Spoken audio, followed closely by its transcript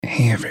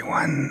Hey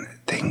everyone,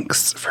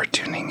 thanks for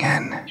tuning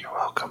in. You're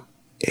welcome.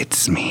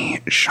 It's me,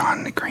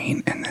 Sean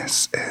Green, and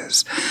this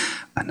is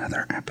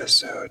another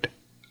episode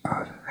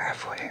of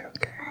Halfway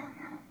Okay.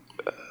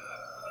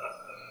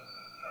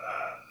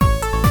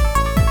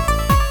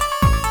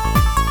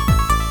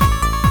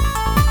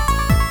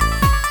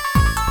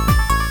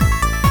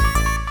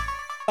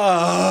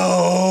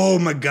 Oh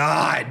my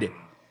God.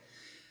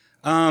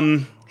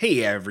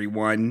 Hey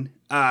everyone.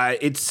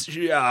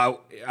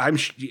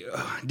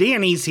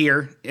 Danny's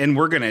here, and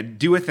we're gonna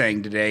do a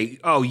thing today.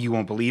 Oh, you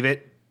won't believe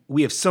it.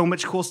 We have so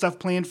much cool stuff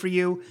planned for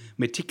you.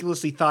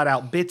 Meticulously thought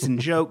out bits and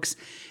jokes.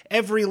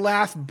 Every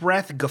laugh,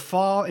 breath,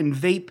 guffaw, and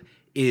vape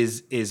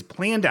is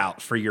planned out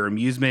for your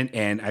amusement,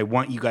 and I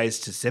want you guys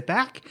to sit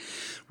back,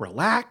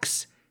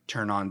 relax,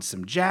 turn on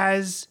some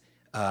jazz,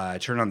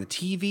 turn on the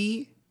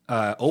TV,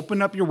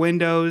 open up your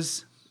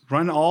windows,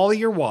 run all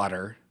your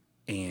water,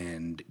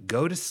 and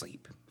go to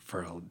sleep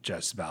for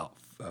just about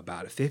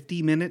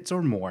 50 minutes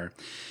or more,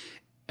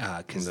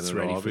 because it's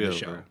ready for the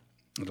show.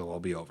 It'll all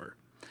be over.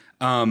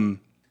 In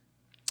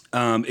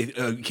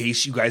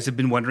case you guys have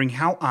been wondering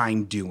how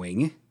I'm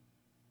doing,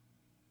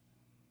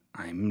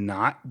 I'm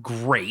not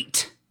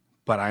great,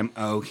 but I'm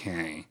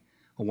okay.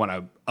 I want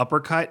to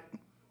uppercut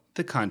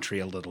the country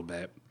a little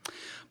bit,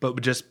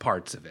 but just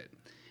parts of it.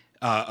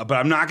 But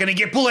I'm not going to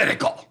get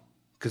political,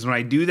 because when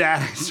I do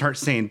that, I start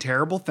saying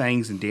terrible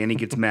things, and Danny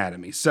gets mad at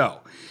me.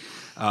 So,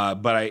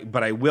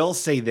 but I will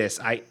say this: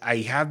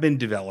 I have been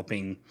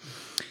developing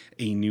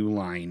a new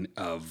line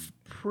of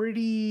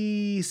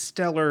pretty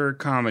stellar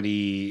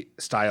comedy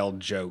style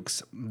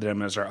jokes that I'm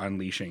going to start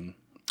unleashing.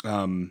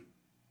 And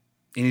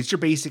it's your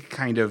basic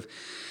kind of,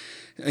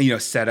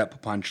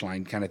 setup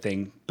punchline kind of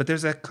thing. But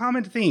there's a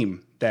common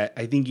theme that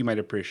I think you might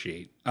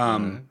appreciate.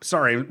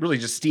 Sorry, I'm really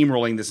just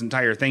steamrolling this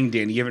entire thing,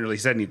 Danny. You haven't really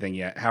said anything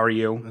yet. How are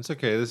you? That's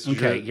okay. This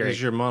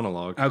is your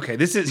monologue. Okay,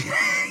 this is...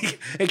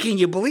 Can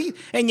you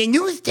believe? And the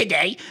news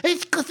today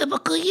is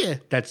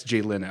Kusabakuya. That's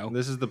Jay Leno.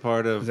 This is the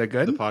part of the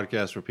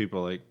podcast where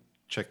people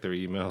check their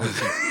emails.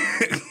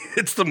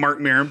 It's the Mark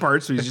Maron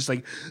part, so he's just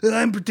like,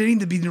 I'm pretending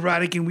to be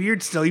neurotic and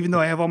weird still, even though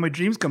I have all my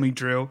dreams coming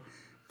true.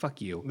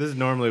 Fuck you. This is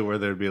normally where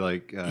there'd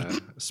be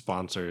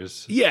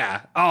sponsors.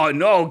 Yeah. Oh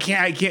no,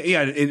 I can't.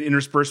 Yeah,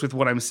 interspersed with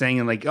what I'm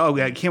saying and I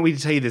can't wait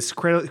to tell you this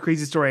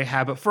crazy story I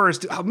have. But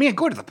first, oh man,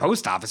 go to the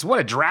post office. What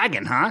a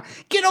dragon, huh?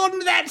 Get on to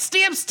that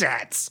stamp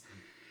stats.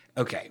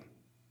 Okay.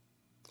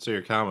 So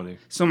your comedy.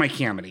 So my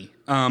comedy.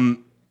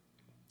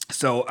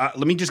 So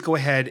let me just go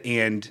ahead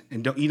and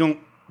don't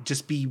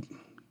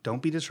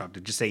be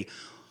disrupted. Just say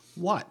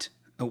what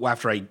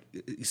after I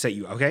set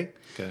you. Okay.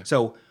 Okay.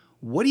 So.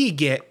 What do you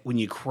get when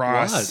you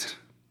cross?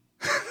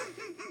 What?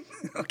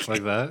 Okay.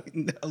 Like that?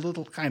 A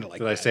little kind of like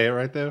that. Did I say it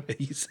right though?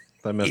 Did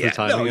I mess the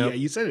timing up? Yeah,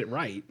 you said it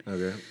right.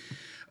 Okay.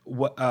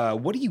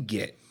 What do you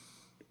get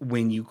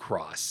when you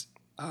cross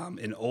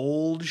an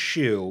old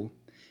shoe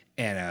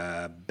and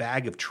a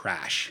bag of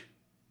trash?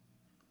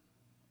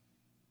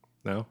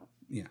 No?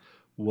 Yeah.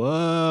 What?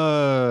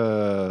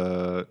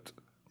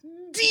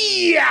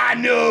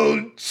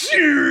 Donald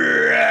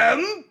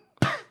Trump!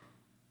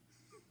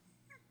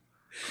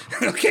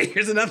 Okay,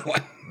 here's another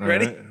one.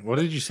 Ready? Right. What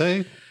did you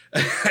say?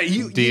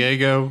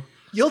 Diego.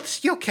 You'll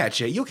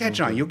catch it. You'll catch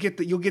on. You'll get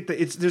the.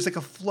 There's like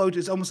a flow.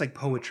 It's almost like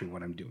poetry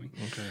what I'm doing.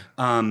 Okay.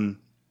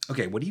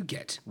 Okay. What do you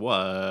get?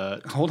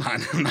 What? Hold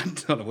on.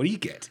 What do you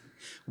get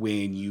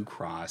when you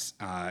cross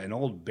an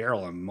old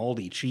barrel of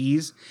moldy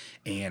cheese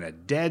and a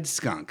dead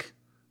skunk?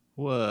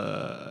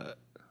 What?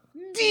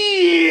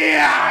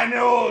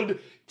 Donald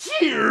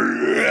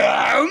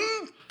Trump.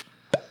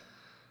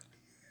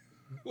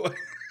 What?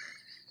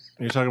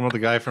 You're talking about the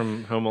guy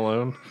from Home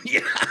Alone? Yeah.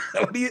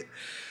 What do you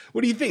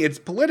think? It's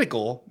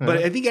political, but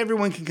I think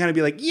everyone can kind of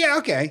be like, yeah,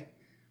 okay.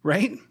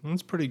 Right?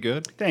 That's pretty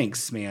good.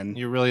 Thanks, man.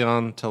 You're really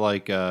on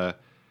to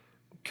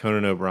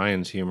Conan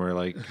O'Brien's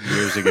humor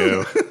years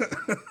ago.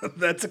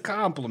 That's a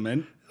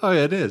compliment. Oh,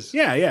 yeah, it is.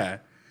 Yeah.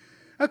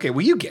 Okay,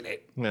 well, you get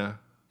it. Yeah.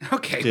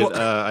 Okay.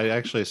 I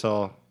actually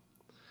saw...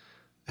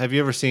 Have you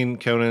ever seen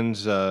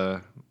Conan's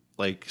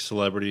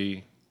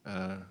celebrity...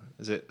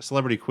 is it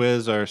celebrity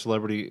quiz or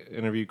celebrity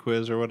interview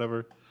quiz or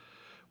whatever?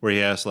 Where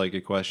he asks a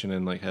question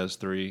and has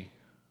three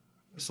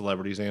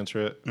celebrities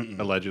answer it,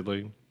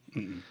 allegedly.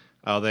 Mm-mm.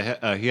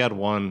 Oh, he had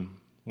one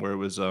where it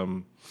was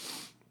what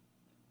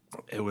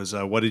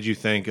did you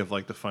think of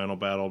the final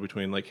battle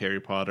between Harry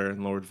Potter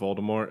and Lord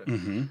Voldemort?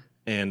 Mm-hmm.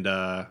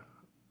 And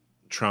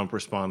Trump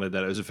responded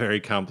that it was a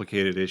very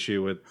complicated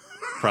issue with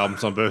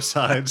problems on both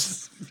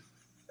sides.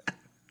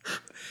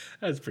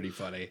 That's pretty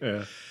funny.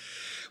 Yeah.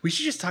 We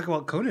should just talk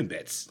about Conan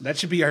bits. That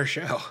should be our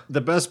show.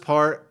 The best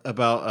part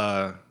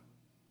about,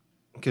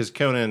 because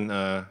Conan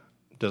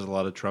does a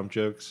lot of Trump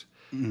jokes,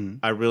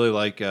 I really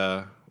like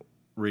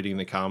reading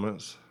the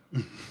comments.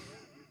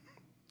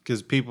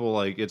 Because people,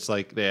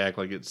 they act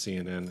like it's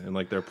CNN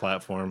and their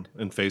platform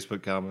and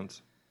Facebook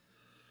comments.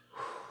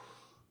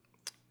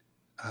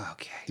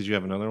 Okay. Did you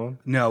have another one?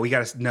 No,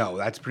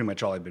 that's pretty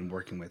much all I've been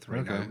working with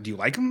right now. Do you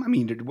like them? I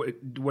mean,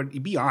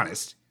 be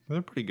honest.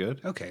 They're pretty good.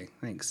 Okay,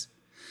 thanks.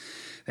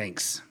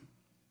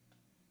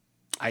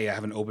 I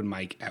have an open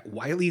mic at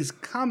Wiley's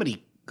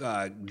Comedy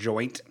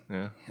Joint.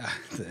 Yeah.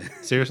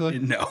 Seriously?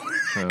 No.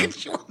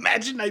 Could you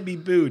imagine I'd be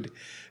booed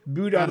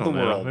out of the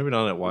world? Maybe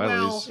not at Wiley's.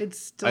 Well, it's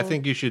still... I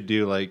think you should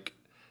do like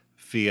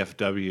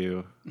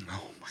VFW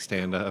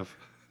stand up.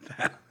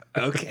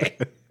 Okay.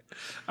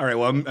 All right.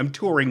 Well, I'm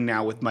touring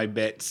now with my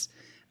bits.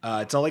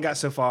 It's all I got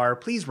so far.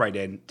 Please write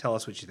in. Tell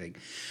us what you think.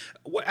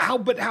 How,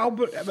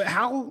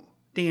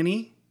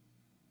 Danny?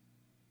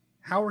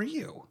 How are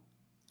you?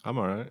 I'm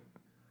all right.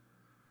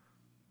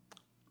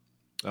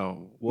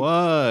 Oh,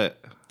 what?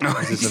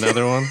 Is this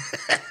another one?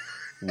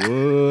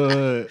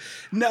 What?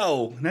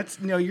 No,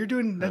 you're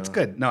doing, that's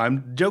good.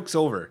 No, joke's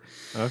over.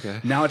 Okay.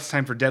 Now it's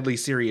time for deadly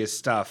serious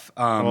stuff.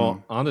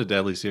 Well, on to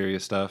deadly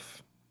serious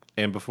stuff.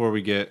 And before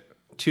we get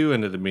too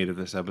into the meat of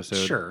this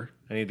episode, sure,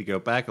 I need to go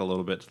back a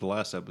little bit to the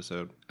last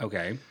episode.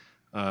 Okay.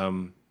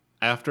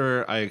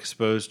 After I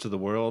exposed to the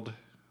world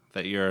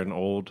that you're an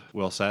old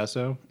Will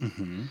Sasso,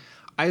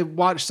 I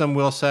watched some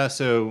Will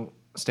Sasso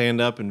stand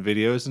up and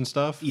videos and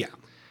stuff. Yeah.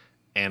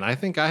 And I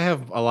think I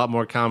have a lot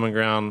more common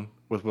ground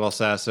with Will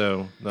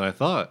Sasso than I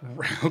thought.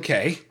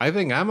 Okay. I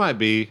think I might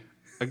be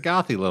a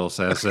gothy little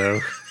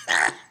Sasso.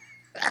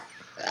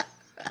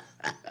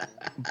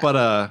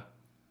 But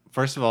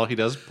first of all, he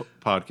does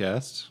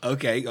podcasts.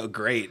 Okay. Oh,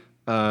 great.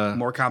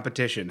 More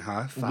competition,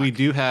 huh? Fuck.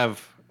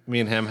 Me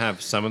and him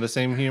have some of the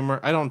same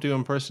humor. I don't do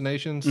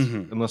impersonations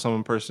unless I'm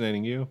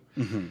impersonating you.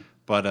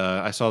 But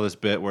I saw this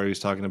bit where he was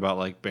talking about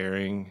like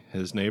burying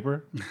his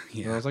neighbor.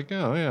 Yeah. And I was like,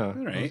 oh yeah, all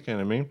right. That's kind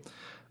of me.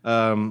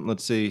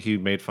 Let's see. He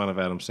made fun of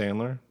Adam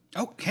Sandler.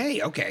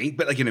 Okay.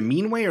 But like in a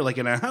mean way or like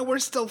in a, we're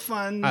still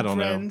fun I don't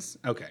friends?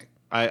 know. Okay.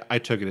 I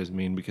took it as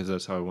mean because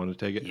that's how I wanted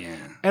to take it. Yeah.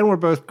 And we're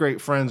both great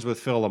friends with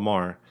Phil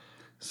Lamar.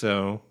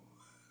 So.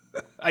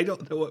 I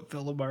don't know what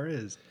Phil Lamar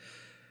is.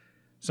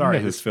 Sorry.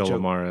 You know who Phil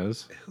Lamar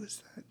is. Who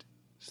is that?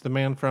 It's the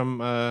man from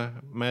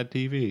Mad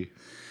TV.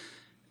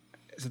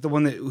 Is it the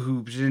one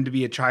who pretended to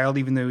be a child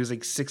even though he was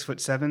like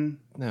 6'7"?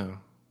 No.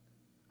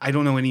 I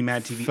don't know any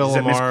Mad TV. Phil Is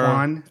that Miss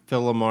Kwan?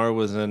 Phil Lamar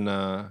was in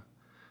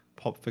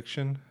Pulp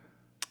Fiction.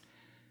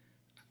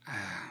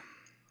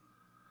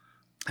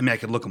 I mean, I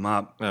could look him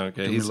up.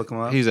 Okay, look him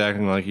up. He's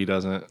acting like he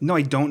doesn't. No,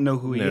 I don't know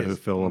who he is. Who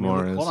Phil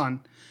Lamar is? Hold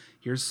on.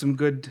 Here's some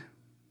good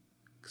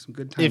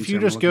times. If you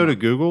just go to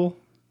Google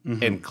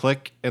and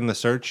click in the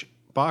search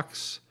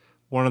box,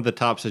 one of the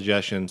top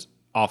suggestions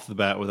off the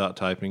bat without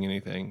typing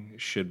anything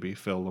should be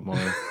Phil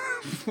Lamar.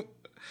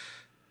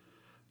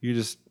 You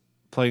just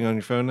playing on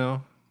your phone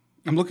now?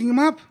 I'm looking him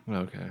up.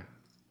 Okay.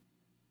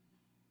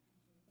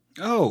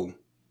 Oh.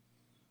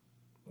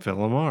 Phil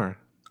Lamar.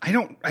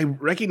 I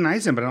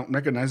recognize him, but I don't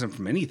recognize him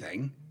from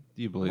anything.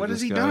 Do you believe what this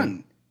has he guy?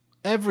 done?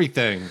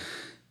 Everything.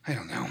 I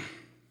don't know.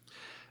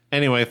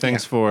 Anyway,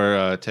 thanks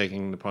for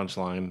taking the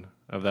punchline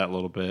of that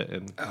little bit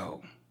and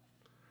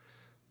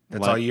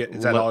that's all you.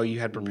 Is that all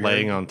you had prepared?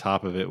 Laying on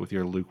top of it with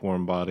your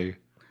lukewarm body.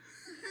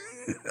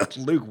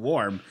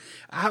 Lukewarm.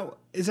 How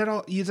is that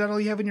all? Is that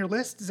all you have in your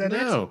list? Is that it?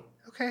 No.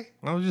 Okay.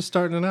 I was just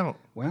starting it out.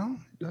 Well,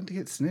 you don't have to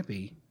get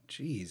snippy.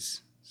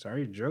 Jeez.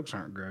 Sorry, your jokes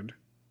aren't good.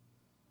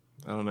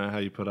 I don't know how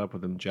you put up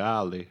with him.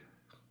 Jolly.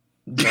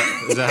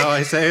 Is that how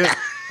I say it?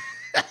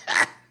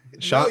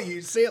 No,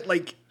 you say it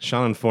like...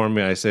 Sean informed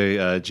me I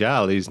say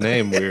Jolly's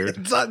name weird.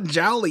 It's not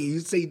Jolly. You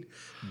say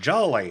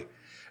Jolly.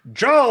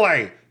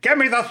 Jolly! Give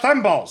me the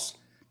thimbles!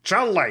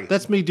 Jolly!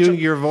 That's me doing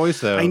your voice,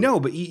 though. I know,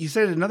 but you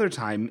said it another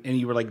time, and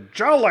you were like,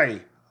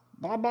 Jolly!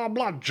 Blah, blah,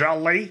 blah,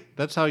 Jolly.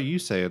 That's how you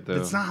say it, though.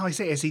 That's not how I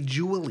say it. I say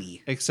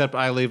Julie. Except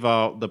I leave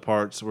out the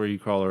parts where you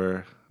call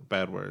her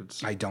bad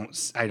words. I don't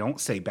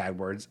say bad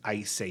words.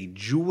 I say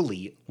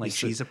Julie like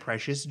she's a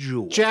precious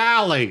jewel.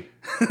 Jolly!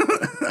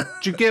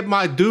 Did you get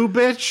my do,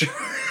 bitch?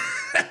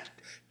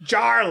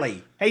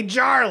 Jarly. Hey,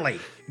 Jarly.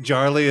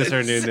 Jarly is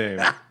her new name.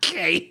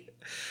 Okay.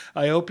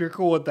 I hope you're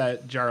cool with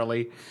that,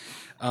 Jarly.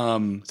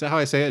 Is that how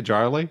I say it,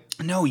 Jarly?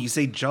 No, you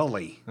say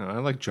Jolly. No, I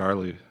like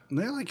Jarly.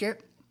 I like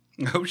it.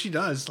 I hope she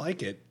does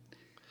like it.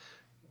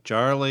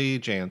 Jarly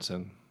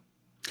Jansen.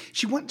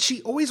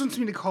 She always wants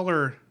me to call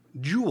her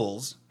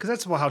Jules, because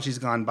that's how she's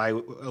gone by a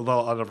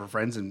lot of her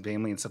friends and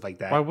family and stuff like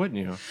that. Why wouldn't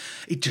you?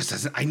 It just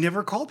doesn't. I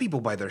never call people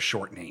by their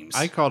short names.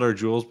 I called her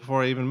Jules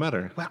before I even met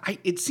her. Well,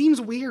 it seems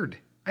weird.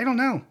 I don't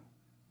know.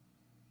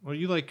 Well,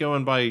 you like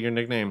going by your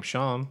nickname,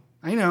 Sean.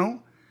 I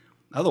know.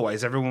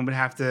 Otherwise, everyone would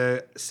have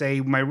to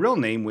say my real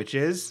name, which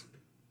is...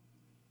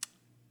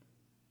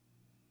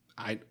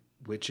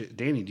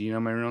 Danny, do you know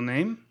my real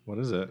name? What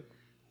is it?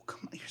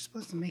 Come on, you're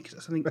supposed to make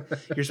something.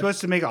 You're supposed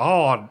to make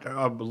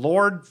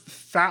Lord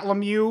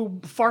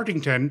Fatlomew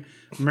Fartington.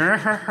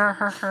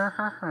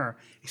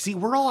 See,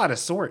 we're all out of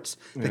sorts.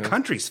 The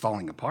country's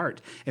falling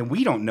apart, and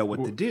we don't know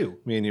what to do.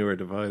 Me and you are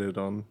divided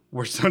on.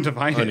 We're so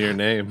divided on your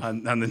name,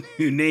 on the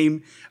new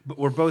name, but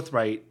we're both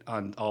right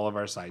on all of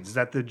our sides. Is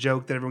that the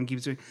joke that everyone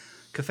keeps doing?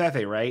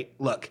 Covfefe, right?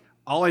 Look,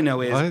 all I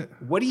know is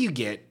what do you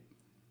get?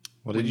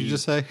 What did you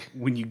just say?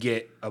 When you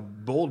get a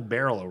bold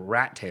barrel of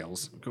rat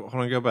tails. Hold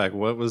on, go back.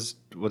 What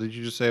did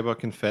you just say about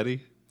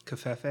confetti?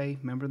 Covfefe,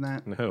 remember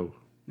that? No.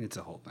 It's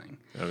a whole thing.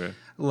 Okay.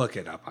 Look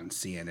it up on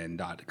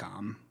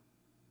CNN.com.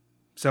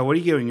 So what are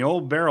you giving? Your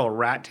old barrel of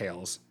rat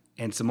tails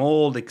and some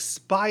old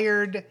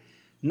expired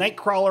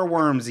nightcrawler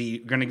worms that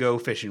you're going to go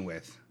fishing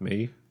with.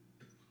 Me?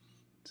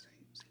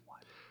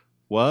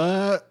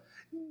 What?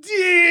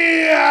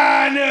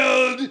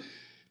 Donald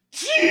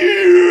Trump!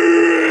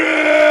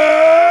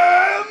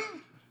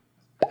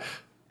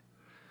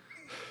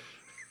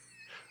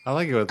 I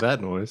like it with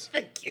that noise.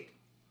 Thank you.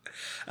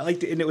 I like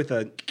to end it with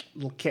a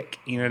little kick.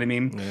 You know what I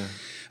mean? Yeah.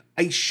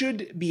 I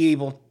should be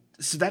able.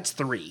 So that's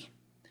 3.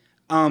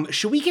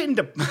 Should we get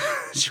into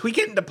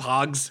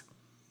Pogs?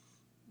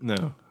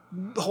 No.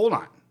 Hold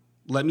on.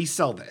 Let me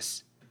sell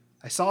this.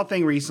 I saw a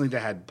thing recently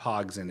that had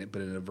Pogs in it,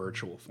 but in a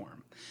virtual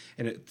form,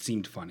 and it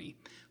seemed funny.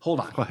 Hold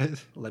on.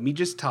 What? Let me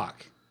just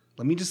talk.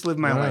 Let me just live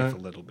my life a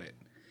little bit.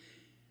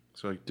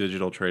 So like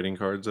digital trading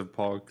cards of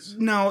Pogs?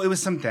 No, it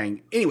was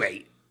something.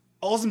 Anyway,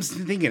 all I'm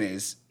thinking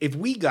is if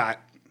we got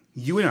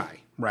you and I,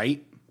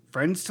 right?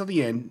 Friends till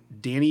the end,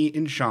 Danny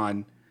and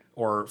Sean,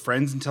 or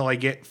friends until I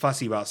get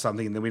fussy about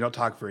something and then we don't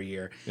talk for a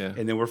year. Yeah.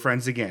 And then we're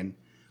friends again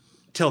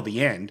till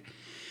the end.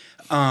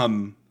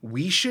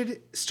 We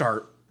should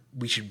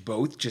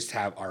both just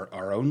have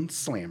our own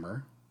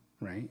slammer,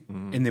 right?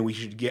 Mm-hmm. And then we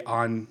should get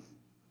on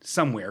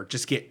somewhere,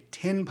 just get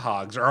 10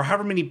 Pogs or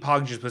however many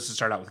Pogs you're supposed to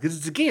start out with. Because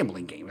it's a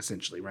gambling game,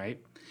 essentially, right?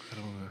 I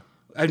don't know.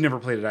 I've never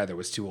played it either. It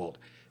was too old.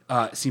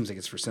 It seems like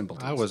it's for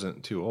simpletons. I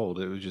wasn't too old.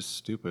 It was just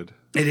stupid.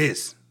 It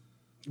is.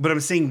 But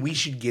I'm saying we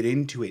should get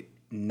into it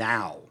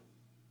now.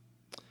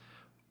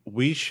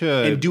 We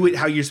should. And do it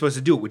how you're supposed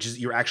to do it, which is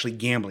you're actually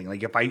gambling.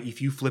 Like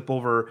if you flip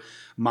over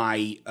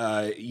my,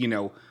 if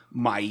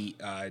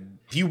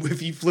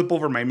you flip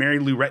over my Mary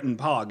Lou Retton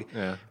Pog,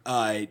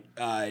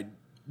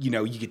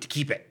 you get to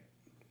keep it.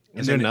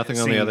 Is there nothing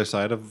on the other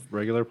side of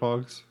regular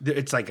Pogs?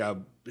 It's like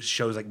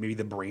shows like maybe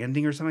the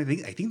branding or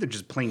something. I think they're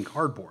just plain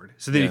cardboard.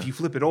 So then if you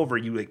flip it over,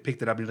 you like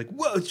picked it up and you're like,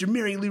 whoa, it's your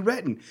Mary Lou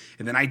Retton.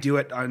 And then I do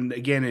it on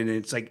again, and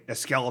it's like a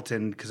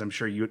skeleton because I'm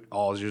sure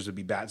all yours would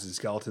be bats and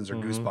skeletons or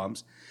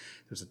Goosebumps.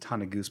 There's a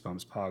ton of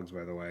Goosebumps Pogs,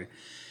 by the way.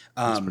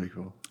 That's pretty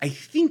cool. I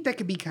think that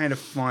could be kind of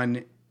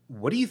fun.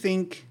 What do you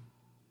think?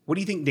 What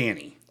do you think,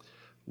 Danny?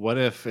 What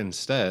if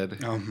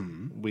instead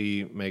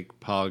we make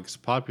Pogs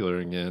popular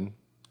again?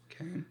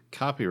 Okay.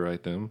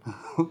 Copyright them.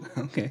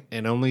 Okay.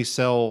 And only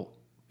sell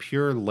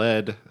pure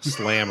lead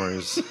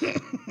slammers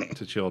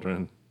to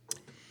children.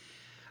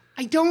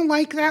 I don't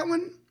like that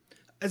one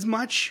as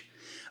much.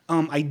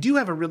 I do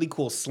have a really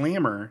cool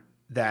slammer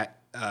that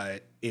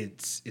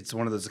it's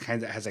one of those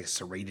kinds that has like a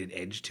serrated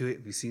edge to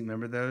it. Have you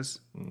remember those?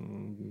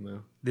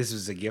 No. This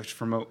was a gift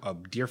from a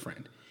dear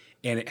friend,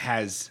 and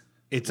it's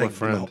what like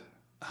friend?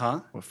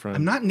 Huh? What friend?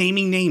 I'm not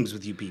naming names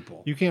with you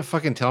people. You can't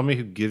fucking tell me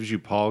who gives you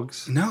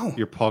Pogs. No.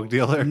 Your Pog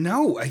dealer.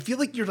 No, I feel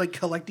like you're like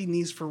collecting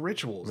these for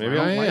rituals. Maybe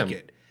I I don't am. like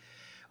it.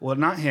 Well,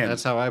 not him.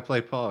 That's how I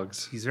play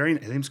Pogs. His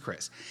name's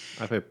Chris.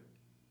 I play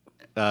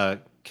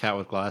Cat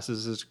with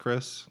Glasses is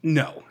Chris.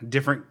 No,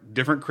 different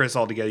Chris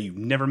altogether. You've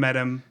never met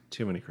him.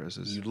 Too many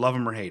Chris's. You love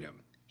him or hate him.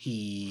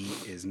 He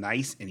is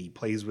nice and he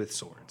plays with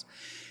swords.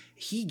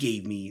 He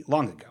gave me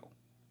long ago,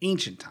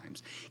 ancient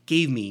times,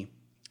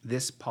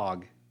 this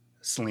Pog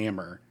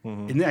slammer,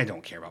 and then I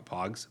don't care about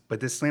Pogs, but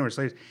this slammer,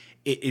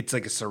 it's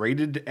like a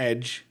serrated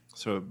edge.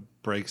 So it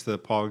breaks the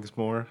Pogs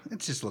more? It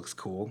just looks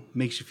cool.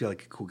 Makes you feel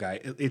like a cool guy.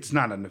 It's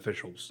not an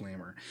official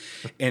slammer.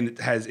 And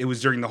it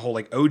was during the whole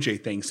like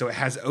OJ thing. So it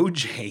has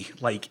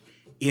OJ like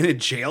in a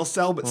jail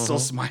cell, but still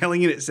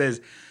smiling. And it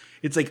says,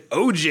 it's like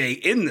OJ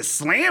in the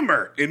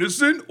slammer,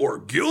 innocent or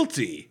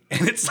guilty.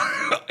 And it's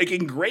like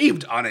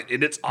engraved on it.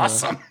 And it's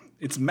awesome.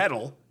 It's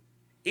metal.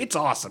 It's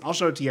awesome. I'll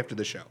show it to you after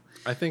the show.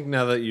 I think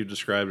now that you've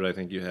described it, I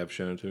think you have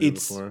shown it to me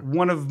before. It's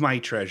one of my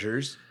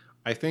treasures.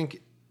 I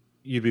think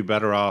you'd be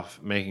better off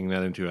making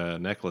that into a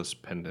necklace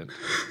pendant.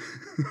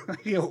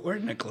 You don't wear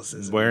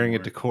necklaces Wearing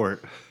anymore. it to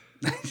court.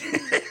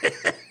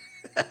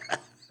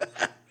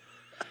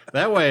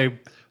 That way,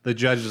 the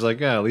judge is like,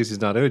 yeah, at least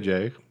he's not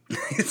OJ.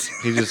 He's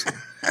just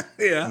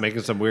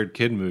making some weird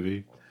kid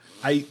movie.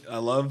 I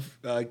love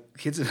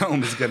Kids at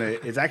Home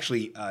it's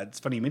actually it's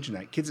funny you mentioned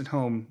that. Kids at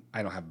Home,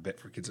 I don't have a bit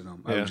for Kids at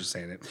Home. I was just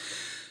saying it.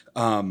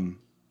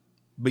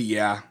 But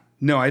yeah.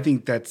 No, I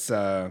think that's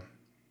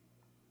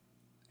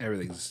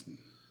everything's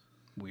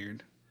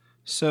weird.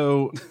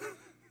 So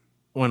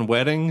when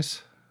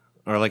weddings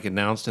are like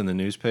announced in the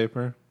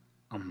newspaper,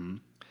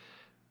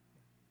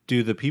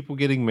 do the people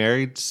getting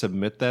married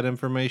submit that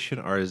information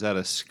or is that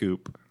a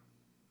scoop?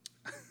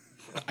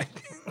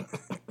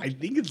 I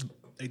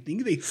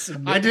think they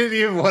submit. I didn't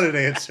even want an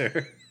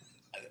answer.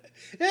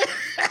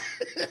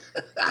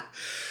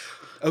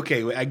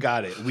 Okay, I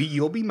got it.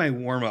 You'll be my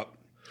warm-up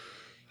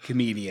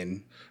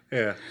comedian.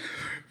 Yeah.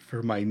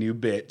 For my new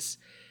bits.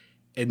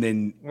 And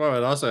then... Well,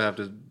 I'd also have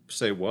to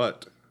say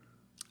what.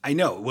 I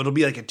know. Well, it'll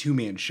be like a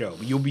two-man show.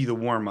 You'll be the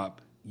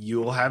warm-up.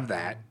 You'll have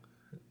that.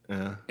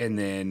 Yeah. And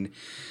then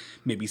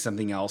maybe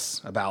something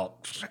else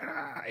about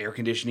air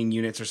conditioning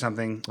units or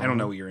something. I don't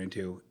know what you're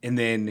into. And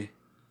then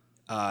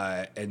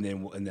I'll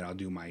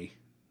do my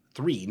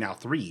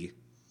three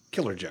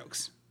killer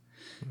jokes.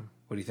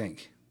 What do you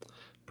think?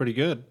 pretty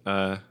good.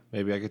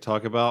 Maybe I could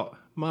talk about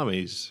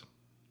mummies.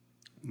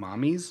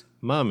 Mommies?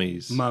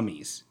 Mummies.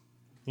 Mummies.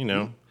 You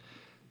know,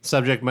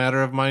 subject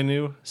matter of my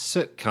new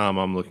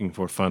sitcom I'm looking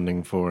for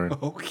funding for.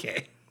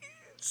 Okay.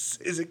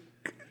 Is it...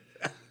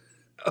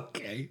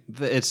 Okay.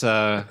 It's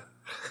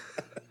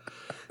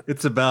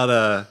it's about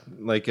a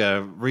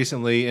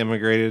recently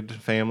immigrated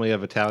family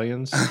of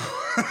Italians.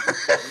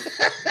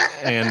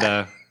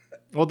 And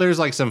well, there's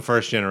like some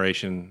first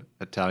generation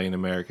Italian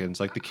Americans,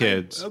 like the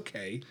kids.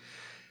 Okay.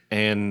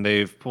 And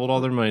they've pulled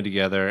all their money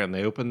together and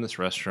they opened this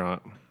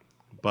restaurant.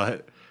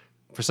 But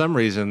for some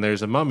reason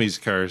there's a mummy's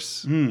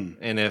curse.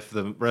 And if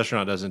the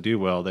restaurant doesn't do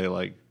well, they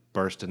like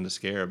burst into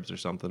scarabs or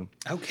something.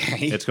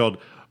 Okay. It's called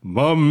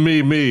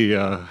Mummy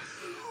Mia.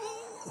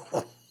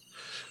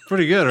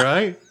 Pretty good,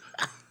 right?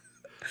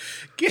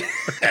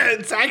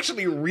 It's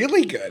actually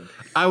really good.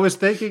 I was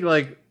thinking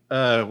like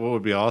what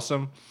would be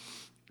awesome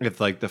if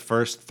like the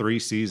first 3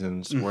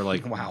 seasons were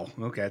like Wow.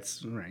 Okay,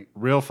 that's right.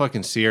 real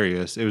fucking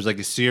serious. It was like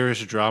a serious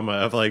drama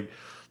of like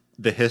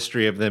the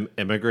history of them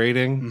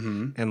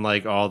immigrating and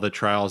like all the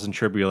trials and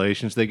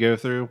tribulations they go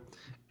through.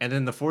 And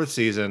then the 4th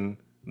season,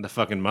 the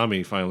fucking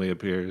mummy finally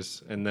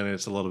appears, and then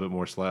it's a little bit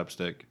more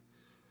slapstick.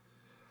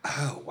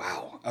 Oh,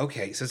 wow.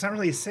 Okay, so it's not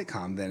really a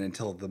sitcom then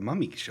until the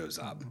mummy shows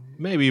up.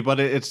 Maybe, but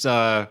it's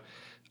I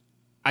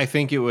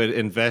think it would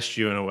invest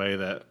you in a way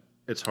that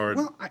it's hard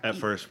at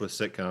first with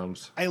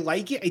sitcoms. I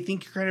like it. I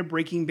think you're kind of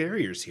breaking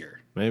barriers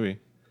here. Maybe.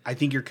 I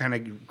think you're kind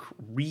of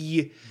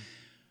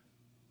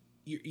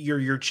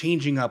you're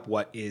changing up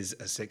what is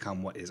a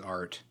sitcom, what is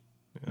art,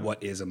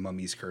 what is a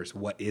mummy's curse,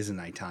 what is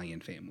an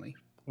Italian family.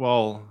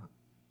 Well,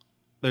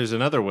 there's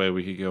another way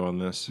we could go on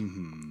this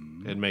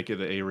and make it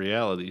a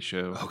reality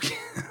show. Okay.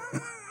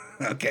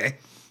 Okay.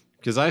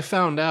 Because I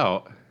found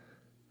out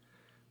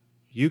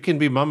you can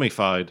be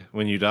mummified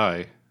when you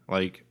die.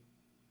 Like,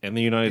 in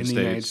the United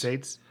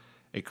States.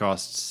 It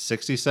costs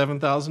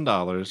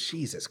 $67,000.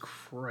 Jesus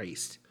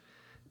Christ.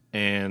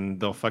 And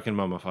they'll fucking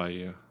mummify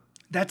you.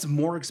 That's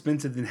more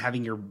expensive than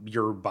having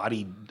your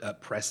body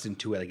pressed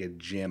into like a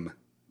gym.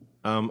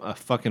 A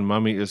fucking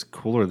mummy is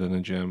cooler than a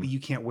gym. But you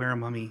can't wear a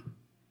mummy.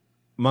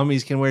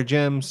 Mummies can wear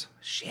gems.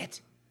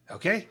 Shit.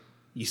 Okay.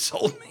 You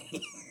sold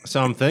me.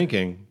 So I'm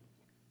thinking,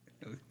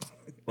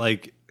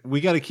 like,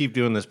 we got to keep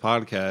doing this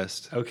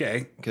podcast.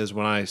 Okay. Because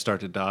when I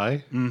start to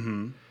die,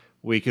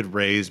 we could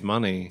raise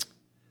money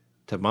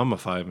to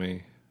mummify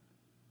me.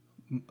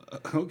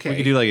 Okay. We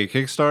could do like a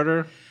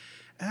Kickstarter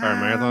or a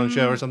marathon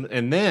show or something.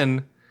 And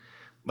then,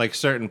 like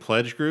certain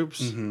pledge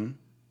groups,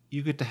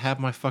 you get to have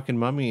my fucking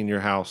mummy in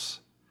your house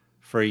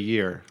for a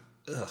year.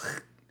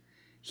 Ugh.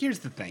 Here's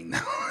the thing, though.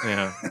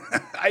 Yeah.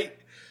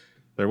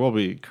 There will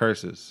be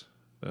curses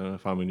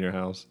if I'm in your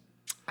house.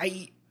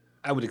 I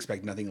would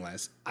expect nothing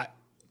less.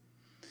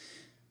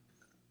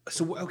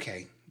 So,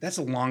 okay. That's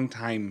a long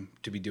time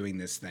to be doing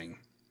this thing.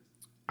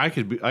 I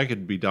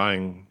could be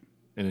dying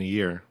in a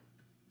year.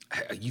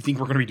 You think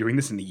we're going to be doing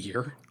this in a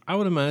year? I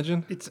would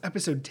imagine. It's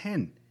episode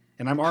 10,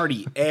 and I'm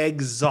already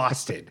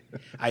exhausted.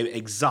 I'm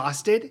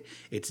exhausted.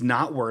 It's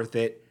not worth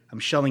it. I'm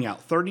shelling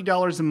out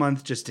 $30 a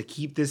month just to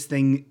keep this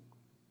thing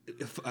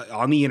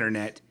on the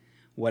internet.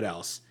 What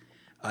else?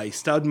 I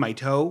stubbed my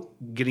toe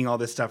getting all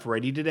this stuff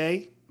ready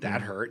today.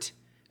 That hurt.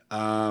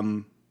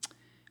 And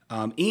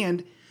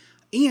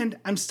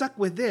I'm stuck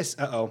with this.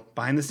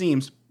 Behind the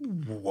seams.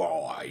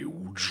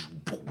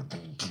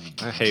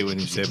 I hate when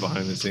you say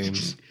behind the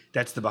scenes.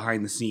 That's the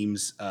behind the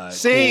seams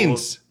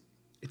scenes. Cool.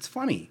 It's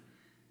funny.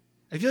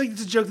 I feel like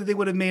it's a joke that they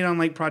would have made on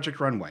like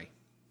Project Runway.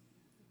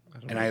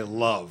 I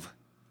love.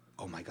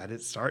 Oh my God,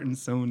 it's starting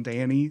soon,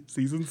 Danny.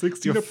 Season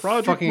 16 of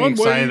Project fucking Runway.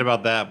 Excited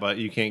about that, but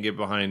you can't get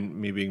behind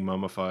me being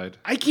mummified.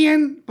 I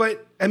can,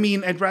 but I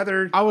mean, I'd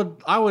rather. I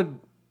would.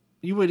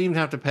 You wouldn't even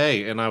have to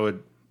pay, and I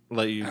would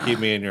let you keep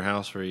me in your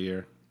house for a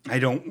year. I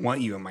don't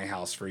want you in my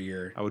house for a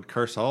year. I would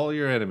curse all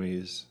your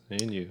enemies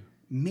and you.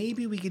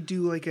 Maybe we could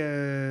do like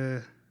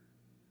I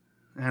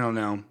don't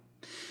know.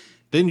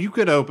 Then you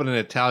could open an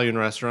Italian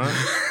restaurant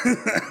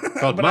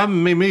called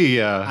Mamma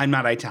Mia. I'm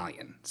not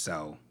Italian,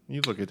 so.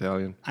 You look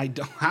Italian. I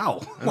don't.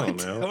 How? I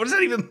don't know. What does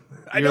that even?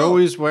 You're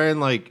always wearing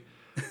like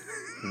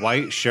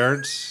white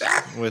shirts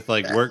with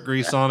like work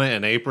grease on it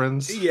and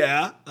aprons.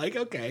 Yeah. Like,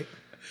 okay.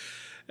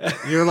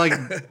 You're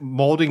like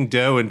molding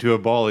dough into a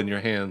ball in your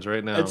hands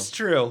right now. It's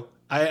true.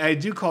 I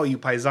do call you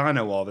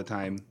paisano all the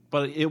time.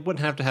 But it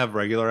wouldn't have to have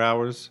regular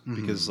hours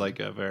because it's like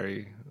a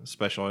very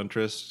special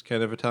interest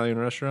kind of Italian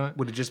restaurant.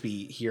 Would it just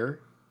be here?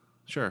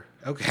 Sure.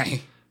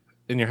 Okay.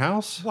 In your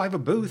house? Well, I have a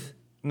booth.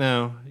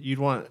 No, you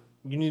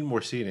need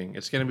more seating.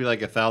 It's going to be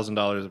like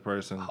 $1,000 a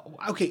person.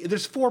 Okay,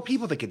 there's 4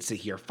 people that could sit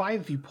here.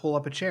 5 if you pull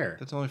up a chair.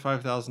 That's only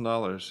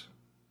 $5,000.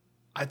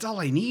 That's all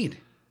I need.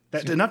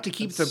 That's enough to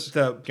keep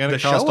the Going to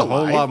show cost a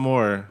whole alive. lot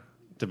more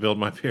to build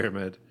my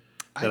pyramid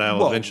that I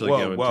will eventually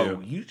go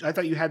into. I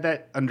thought you had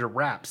that under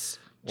wraps,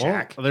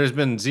 Jack. Well, there's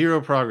been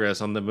zero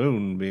progress on the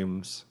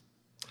moonbeams.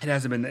 It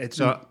hasn't been. It's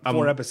So been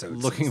 4 I'm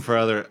episodes. looking for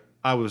other.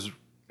 I was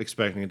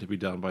expecting it to be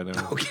done by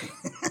now. Okay.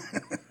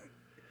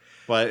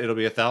 But it'll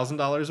be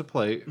 $1,000 a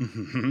plate,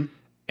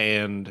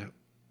 and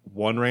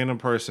one random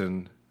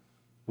person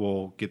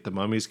will get the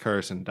mummy's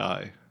curse and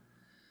die.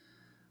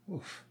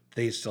 Oof.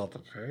 They still have to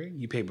pay?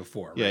 You pay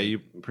before, right? Yeah, you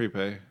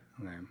prepay.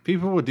 Okay.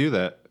 People would do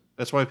that.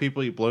 That's why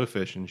people eat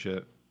blowfish and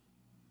shit.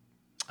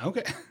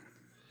 Okay.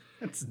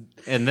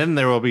 And then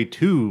there will be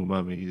 2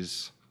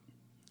 mummies.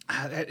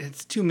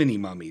 It's too many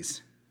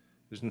mummies.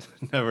 There's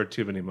never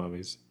too many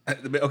mummies.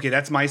 Okay,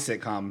 that's my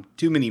sitcom.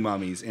 Too many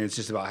mummies, and it's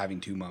just about having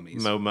 2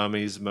 mummies. Mo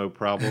mummies, mo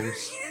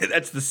problems.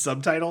 That's the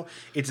subtitle.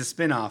 It's a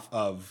spinoff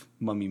of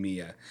Mummy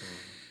Mia.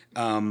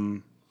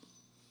 And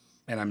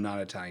I'm not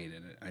Italian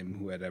in it.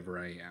 I'm whatever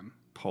I am.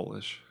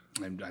 Polish.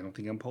 I don't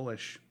think I'm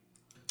Polish.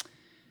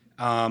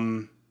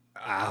 I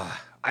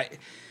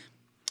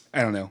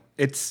don't know.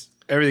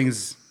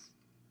 Everything's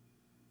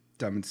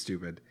dumb and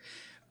stupid,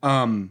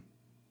 and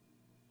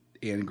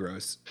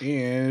gross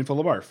and full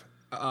of barf.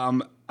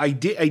 I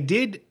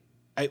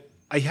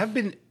have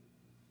been.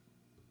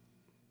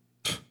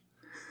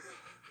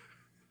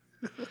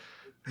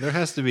 There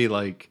has to be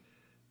like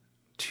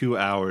 2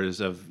 hours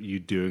of you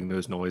doing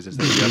those noises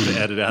that you have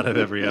to edit out of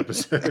every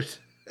episode.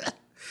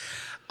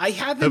 I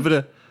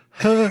haven't.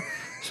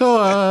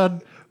 So,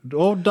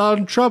 old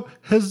Donald Trump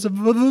has.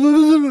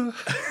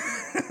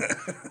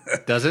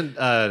 Doesn't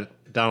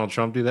Donald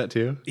Trump do that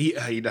too?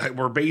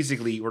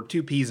 We're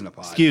 2 peas in a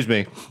pod. Excuse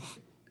me.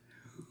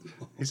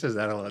 He says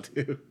that a lot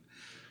too.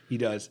 He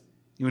does.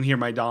 You want to hear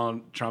my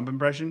Donald Trump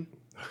impression?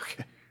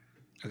 Okay.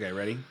 Okay,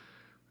 ready?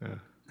 Yeah.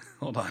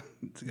 Hold on.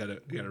 It's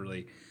gotta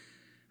really.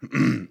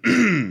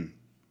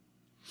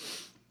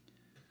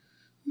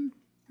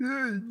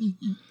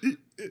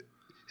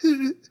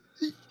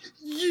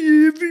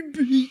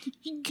 Everybody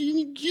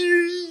can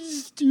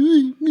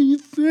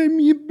find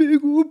me a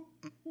big old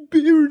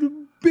beard of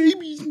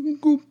babies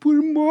and go put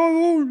them all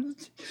over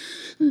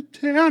the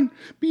town.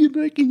 Be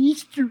like an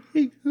Easter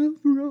egg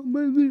for all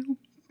my little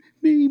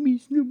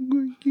babies. And I'm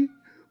going to get a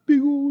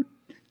big old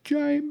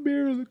giant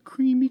barrel of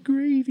creamy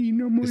gravy.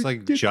 And I'm He's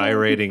like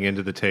gyrating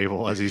into the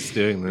table as he's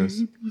doing this.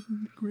 Babies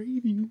and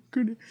gravy. I'm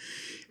going to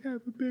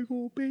have a big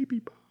old baby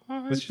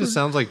pie. This just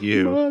sounds like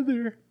you.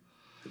 Mother.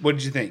 What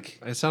did you think?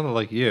 It sounded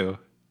like you.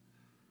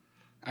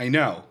 I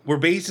know. We're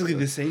basically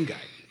the same guy.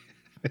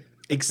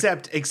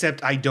 Except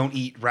I don't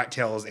eat rat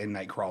tails and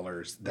night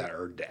crawlers that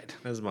are dead.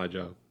 That's my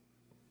job.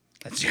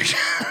 That's your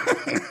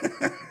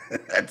job.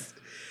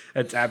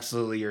 That's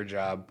absolutely your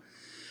job.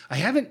 I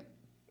haven't.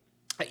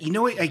 You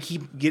know what I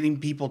keep getting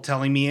people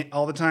telling me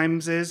all the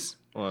times is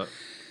What?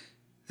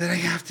 that I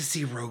have to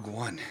see Rogue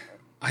One.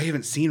 I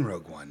haven't seen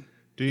Rogue One.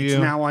 Do you?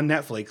 It's now on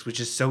Netflix, which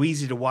is so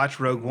easy to watch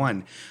Rogue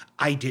One.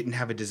 I didn't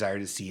have a desire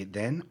to see it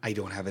then. I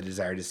don't have a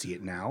desire to see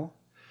it now.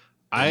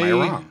 Am I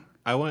wrong?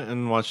 I went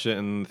and watched it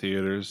in the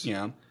theaters.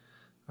 Yeah.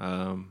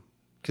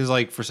 Because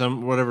like for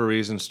whatever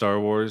reason, Star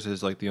Wars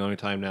is like the only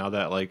time now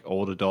that like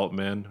old adult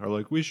men are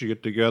like, we should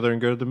get together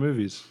and go to the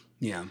movies.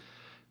 Yeah.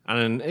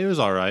 And it was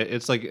all right.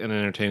 It's like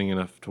entertaining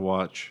enough to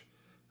watch.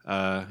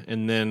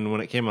 And then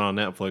when it came out on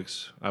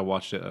Netflix, I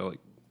watched it like,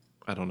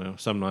 I don't know,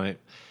 some night.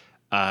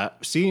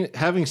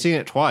 Having seen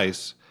it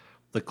twice,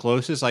 the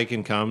closest I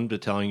can come to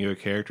telling you a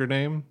character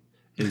name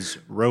is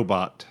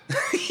Robot.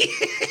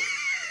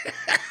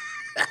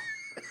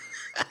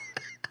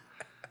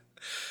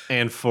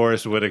 And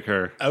Forrest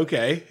Whitaker.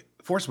 Okay.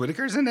 Forrest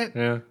Whitaker's in it?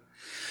 Yeah.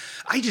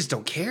 I just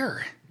don't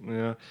care.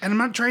 Yeah. And I'm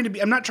not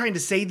trying to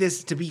say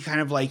this to be kind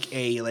of like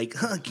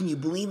can you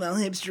believe how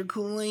hipster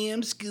cool I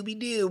am?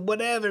 Scooby-Doo,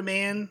 whatever,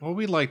 man. Well,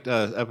 we liked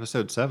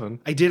episode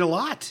 7. I did a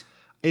lot.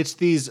 It's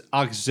these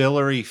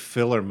auxiliary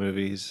filler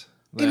movies.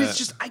 And it's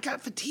just, I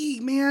got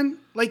fatigued, man.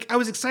 Like, I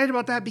was excited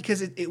about that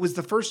because it was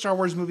the first Star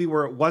Wars movie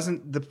where it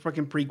wasn't the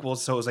freaking prequels.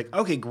 So it was like,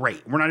 okay,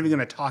 great. We're not even going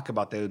to talk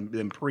about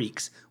them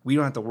prequels. We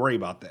don't have to worry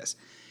about this.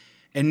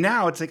 And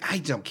now it's like, I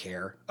don't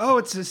care. Oh,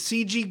 it's a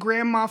CG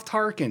Grand Moff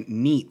Tarkin.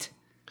 Neat.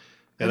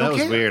 Yeah, that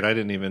was weird. I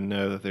didn't even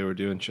know that they were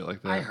doing shit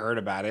like that. I heard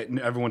about it, and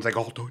everyone's like,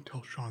 "Oh, don't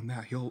tell Sean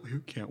that. He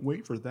can't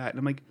wait for that." And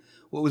I'm like,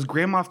 "What was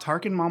Grand Moff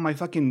Tarkin on my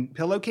fucking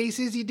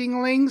pillowcases, you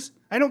dinglings?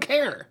 I don't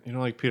care." You know,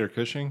 like Peter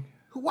Cushing?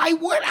 Why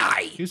would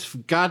I? He's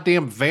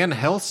goddamn Van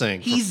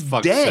Helsing. He's for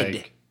fuck's dead.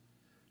 Sake.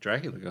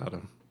 Dracula got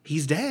him.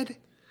 He's dead.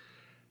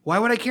 Why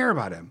would I care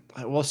about him?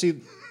 Well, see,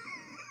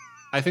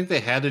 I think they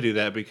had to do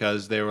that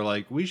because they were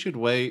like, we should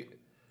wait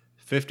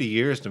 50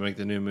 years to make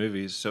the new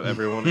movies, so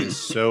everyone is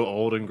so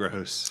old and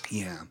gross.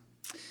 Yeah.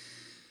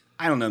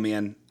 I don't know,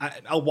 man.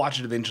 I'll watch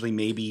it eventually,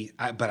 maybe,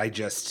 but I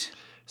just...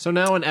 So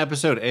now in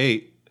episode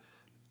 8,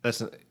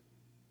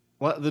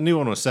 the new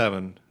one was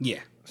 7.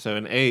 Yeah. So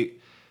in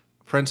 8,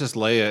 Princess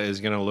Leia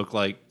is going to look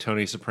like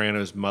Tony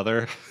Soprano's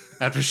mother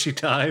after she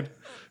died.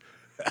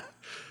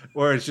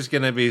 Or it's just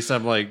going to be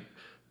some, like,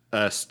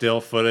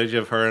 still footage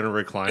of her in a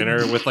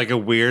recliner with, like, a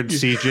weird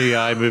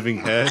CGI moving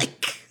head.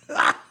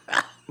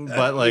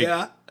 But,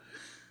 like,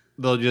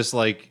 they'll just,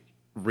 like,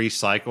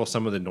 recycle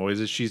some of the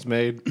noises she's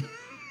made.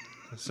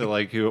 So,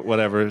 like,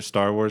 whatever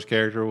Star Wars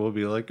character will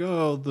be like,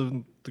 oh,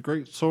 the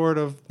great sword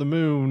of the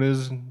moon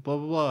is blah,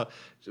 blah,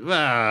 blah.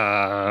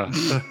 Ah.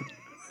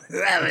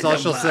 That's all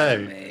she'll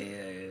say.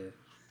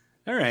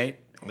 All right.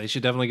 They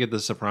should definitely get the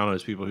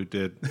Sopranos people who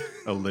did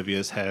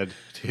Olivia's head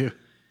too.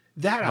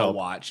 That I'll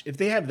watch. If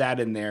they have that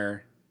in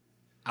there,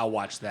 I'll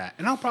watch that.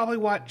 And I'll probably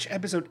watch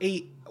episode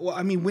 8. Well,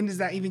 I mean, when is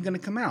that even going to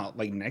come out?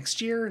 Like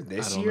next year?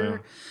 This year? Know.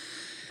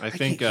 I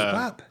think can't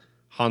keep up.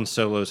 Han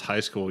Solo's high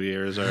school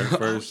years are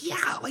first.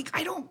 Yeah, like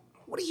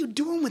what are you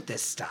doing with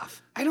this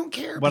stuff? I don't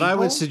care. What I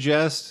would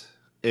suggest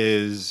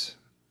is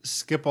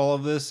skip all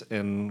of this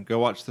and go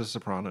watch The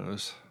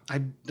Sopranos.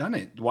 I've done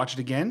it. Watch it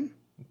again?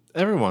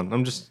 Everyone.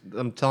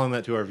 I'm telling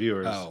that to our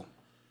viewers. Oh.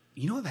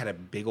 You know I've had a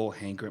big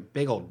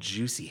old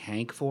juicy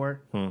hank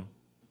for?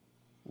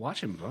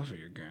 Watching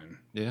Buffy again.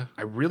 Yeah.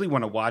 I really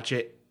want to watch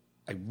it.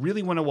 I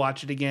really want to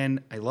watch it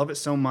again. I love it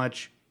so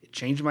much. It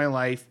changed my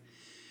life.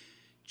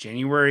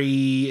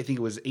 January, I think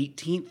it was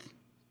 18th,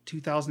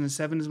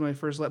 2007 is when I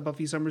first let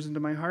Buffy Summers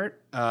into my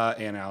heart.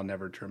 And I'll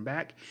never turn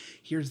back.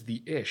 Here's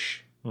the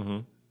ish. Mm-hmm.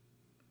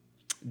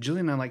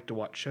 Julie and I like to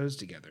watch shows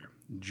together.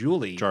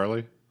 Jarly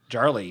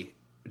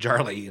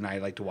and I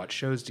like to watch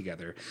shows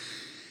together.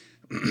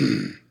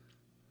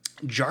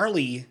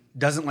 Jarly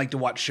doesn't like to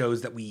watch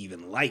shows that we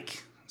even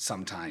like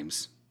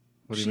sometimes.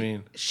 What do you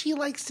mean? She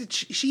likes to...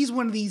 she's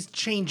one of these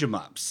change 'em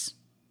ups.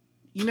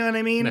 You know what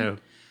I mean? No.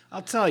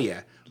 I'll tell you.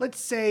 Let's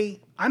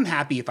say I'm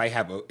happy if I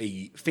have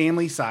a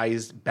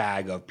family-sized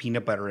bag of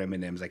peanut butter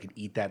M&Ms. I could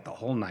eat that the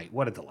whole night.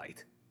 What a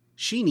delight.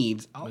 She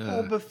needs a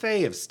whole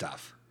buffet of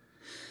stuff.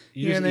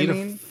 You know what I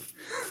mean?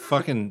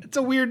 Fucking it's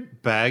a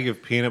weird bag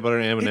of peanut butter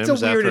M&Ms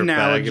it's a weird after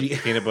analogy. a bag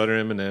of peanut butter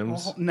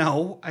M&Ms. Oh,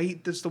 no, I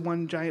eat just the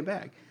one giant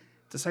bag.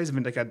 It's the size of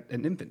like an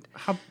infant.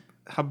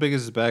 How big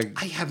is this bag?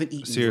 I haven't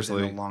eaten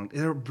seriously in a long.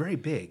 They're very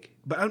big,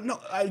 but no,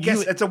 I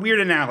guess it's a weird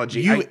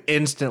analogy. You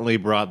instantly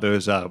brought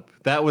those up.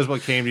 That was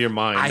what came to your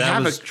mind.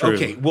 That was true.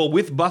 Okay, well,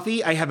 with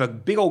Buffy, I have a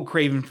big old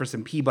craving for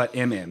some Peanut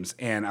M&Ms,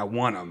 and I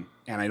want them,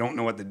 and I don't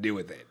know what to do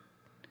with it.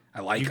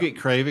 I like. You get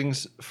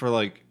cravings for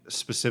like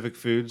specific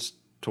foods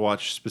to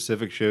watch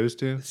specific shows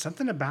to.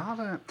 Something about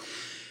it.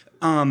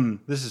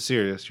 This is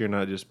serious. You're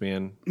not just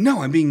being.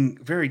 No, I'm being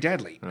very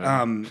deadly.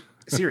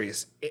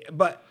 Serious,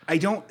 but I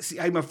don't see.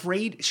 I'm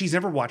afraid she's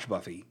never watched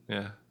Buffy.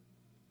 Yeah,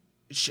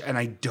 and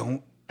I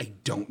don't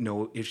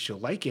know if she'll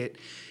like it.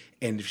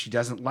 And if she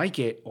doesn't like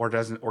it or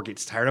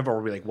gets tired of it,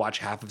 or we like watch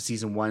half of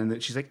season 1 and then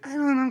she's like, I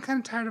don't know, I'm kind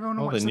of tired of it. I want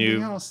to watch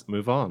something else.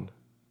 Move on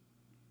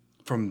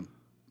from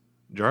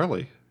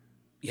Jarly.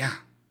 Yeah,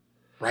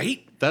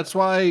 right. That's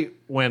why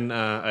when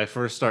I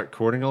first start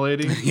courting a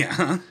lady,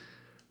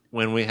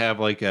 when we have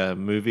like a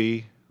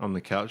movie on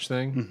the couch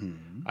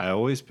thing, I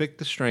always pick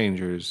The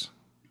Strangers.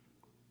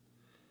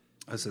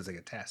 Oh, so it's like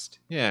a test.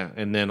 Yeah,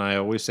 and then I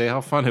always say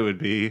how fun it would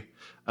be,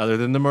 other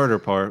than the murder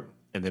part.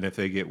 And then if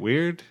they get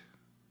weird,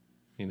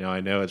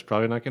 I know it's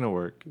probably not going to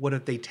work. What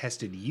if they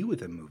tested you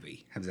with a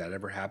movie? Has that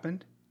ever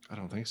happened? I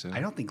don't think so. I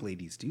don't think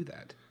ladies do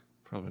that.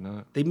 Probably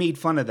not. They made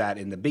fun of that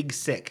in The Big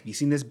Sick. Have you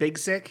seen this Big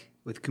Sick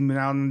with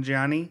Kumail and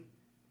Gianni?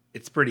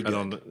 It's pretty good. I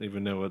don't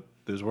even know what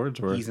those words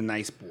were. He's a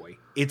nice boy.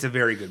 It's a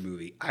very good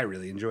movie. I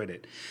really enjoyed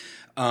it.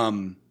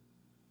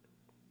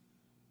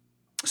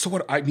 So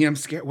what? I'm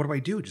scared. What do I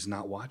do? Just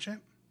not watch it,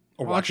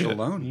 or watch it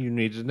alone? You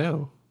need to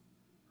know.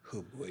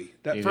 Oh boy,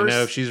 you need to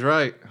know if she's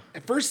right.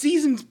 That first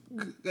season's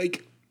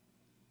like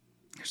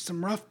there's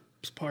some rough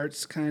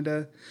parts, kind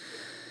of.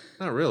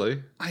 Not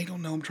really. I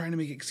don't know. I'm trying to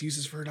make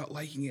excuses for not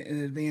liking it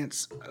in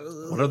advance.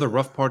 What are the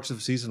rough parts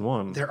of season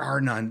 1? There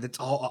are none. That's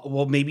all.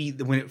 Well, maybe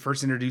when it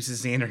first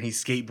introduces Xander and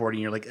he's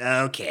skateboarding, you're like,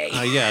 okay.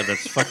 Yeah,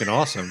 that's fucking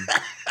awesome.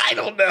 I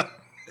don't know.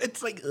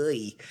 It's like,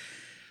 ugh.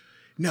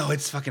 No,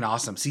 it's fucking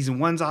awesome. Season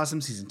 1's awesome.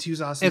 Season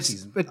 2's awesome.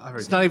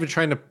 It's not even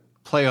trying to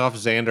play off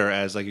Xander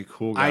as like a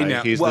cool guy. I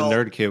know. He's the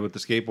nerd kid with the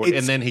skateboard.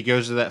 And then he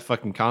goes to that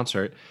fucking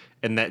concert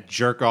and that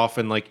jerk off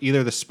in like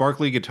either the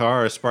sparkly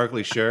guitar or a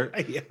sparkly shirt.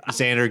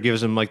 Xander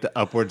gives him like the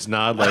upwards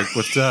nod, like,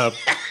 what's up?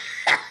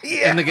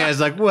 And the guy's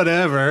like,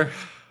 whatever.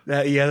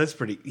 That's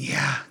pretty.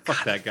 Yeah.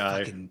 Fuck that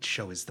guy. Fucking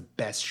show is the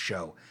best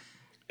show.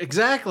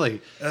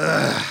 Exactly.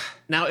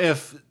 Now,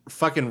 if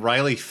fucking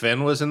Riley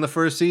Finn was in the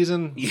first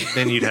season,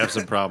 then you'd have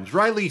some problems.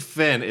 Riley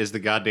Finn is the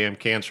goddamn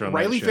cancer on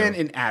Riley that show. Finn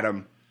and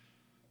Adam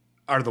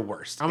are the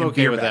worst. I'm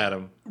okay with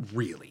Adam.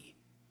 Really?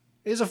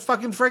 He's a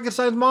fucking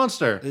Frankenstein's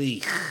monster.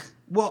 Ugh.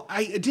 Well,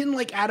 I didn't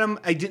like Adam.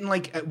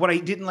 What I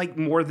didn't like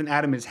more than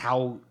Adam is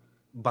how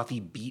Buffy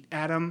beat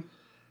Adam.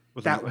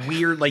 That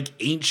weird, like,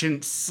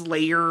 ancient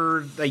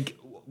slayer, like,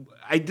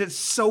 I did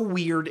so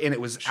weird, and it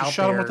was she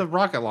shot him with a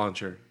rocket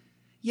launcher.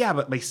 Yeah,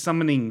 but by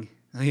summoning...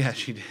 Oh, yeah,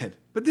 she did.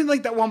 But then,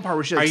 like, that one part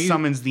where she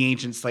summons the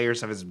ancient slayer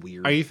stuff is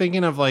weird. Are you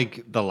thinking of,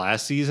 like, the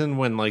last season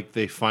when, like,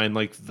 they find,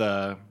 like,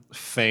 the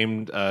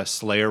famed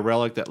Slayer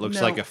relic that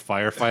looks like a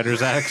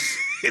firefighter's axe?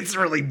 It's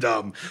really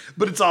dumb.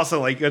 But it's also,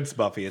 like, it's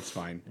Buffy. It's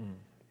fine.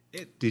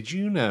 Did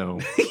you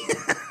know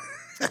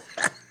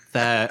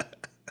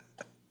that,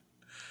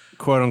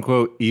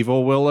 quote-unquote,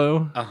 evil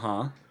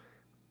Willow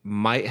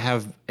might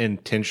have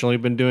intentionally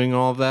been doing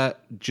all of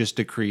that just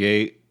to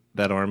create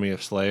that army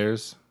of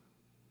Slayers?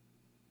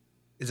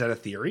 Is that a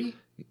theory?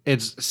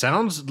 It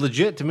sounds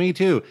legit to me,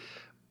 too.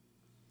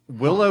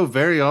 Willow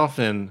very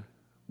often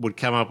would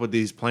come up with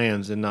these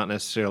plans and not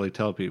necessarily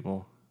tell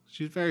people.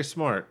 She's very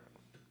smart.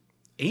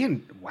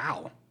 And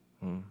wow.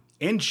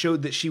 And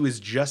showed that she was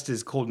just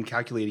as cold and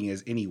calculating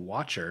as any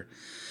watcher.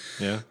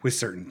 Yeah. With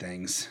certain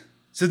things.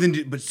 So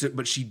then,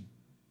 but she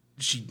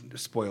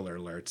spoiler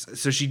alerts.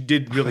 So she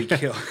did really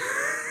kill.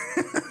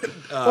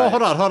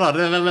 Hold on.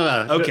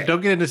 No. Okay.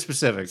 Don't get into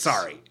specifics.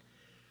 Sorry.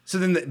 So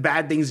then the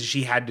bad things that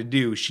she had to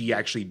do, she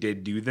actually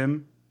did do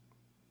them.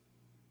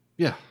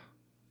 Yeah.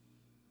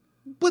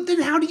 But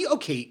then how do you,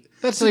 okay.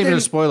 That's not even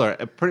a spoiler.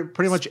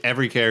 Pretty much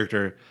every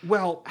character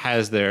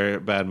has their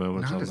bad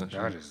moments on this. Not as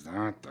bad as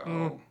that,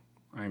 though.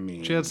 I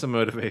mean. She had some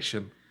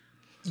motivation.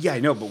 Yeah, I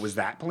know, but was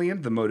that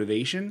planned, the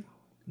motivation?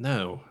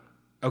 No.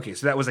 Okay,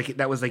 so that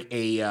was like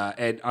a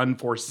an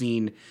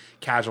unforeseen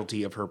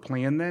casualty of her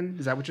plan then?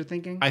 Is that what you're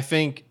thinking? I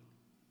think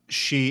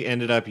she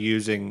ended up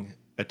using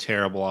a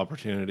terrible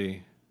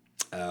opportunity.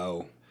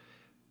 Oh.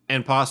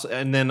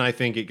 And then I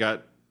think it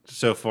got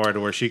so far to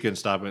where she couldn't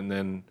stop it, and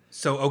then...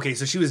 So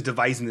she was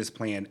devising this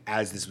plan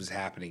as this was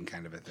happening,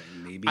 kind of a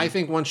thing, maybe? I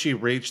think once she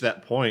reached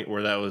that point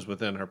where that was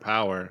within her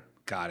power...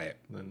 Got it.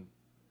 Then...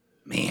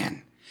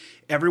 Man.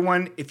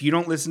 Everyone, if you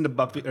don't listen to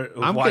Buffy or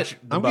I'm Buffy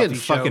getting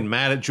show, fucking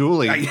mad at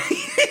Julie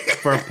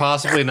for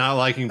possibly not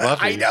liking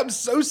Buffy. I'm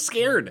so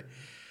scared.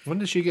 When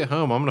does she get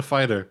home? I'm gonna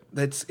fight her.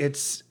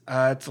 It's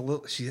a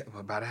little. She's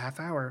about a half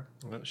hour.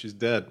 Well, she's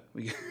dead.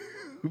 We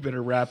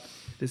better wrap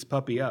this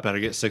puppy up. Better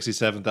get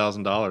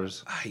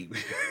 $67,000.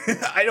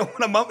 I don't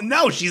want to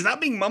No, she's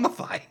not being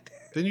mummified.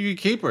 Then you can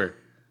keep her.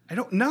 I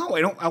don't know.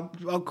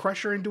 I'll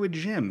crush her into a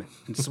gym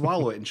and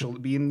swallow it, and she'll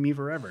be in me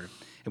forever.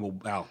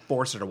 And I'll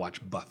force her to watch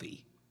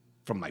Buffy.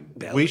 From my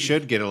belly. We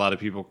should get a lot of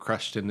people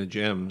crushed into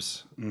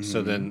gyms,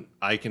 so then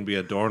I can be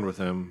adorned with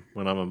them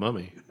when I'm a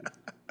mummy.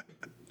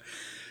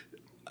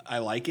 I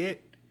like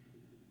it.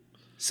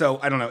 So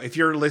I don't know if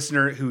you're a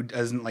listener who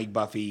doesn't like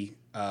Buffy,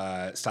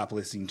 stop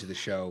listening to the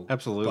show.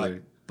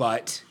 Absolutely,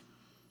 but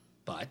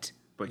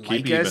keep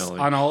like us emailing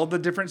on all the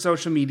different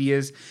social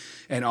medias,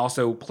 and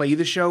also play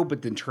the show,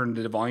 but then turn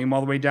the volume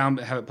all the way down,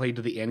 but have it played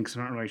to the end because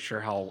I'm not really sure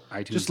how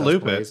iTunes just does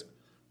loop plays. it.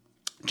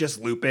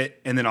 Just loop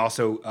it, and then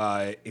also,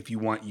 if you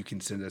want, you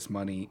can send us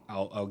money.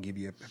 I'll give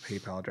you a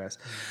PayPal address.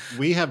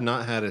 We have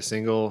not had a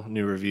single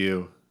new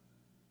review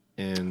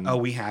in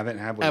we haven't,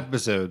 have we?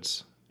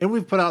 episodes, and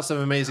we've put out some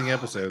amazing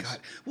episodes. God.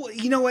 Well,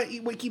 you know what?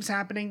 What keeps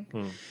happening?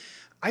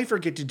 I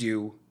forget to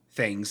do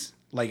things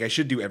like I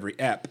should do every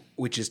ep,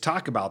 which is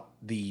talk about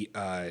the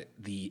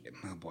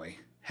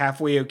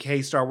Halfway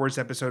Okay Star Wars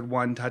Episode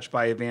 1, Touched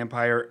by a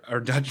Vampire, or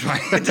touched by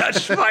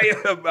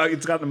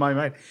it's gotten in my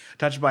mind,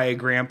 Touched by a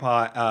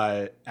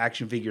Grandpa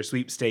action figure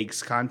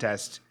sweepstakes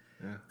contest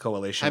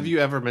coalition. Have you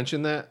ever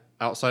mentioned that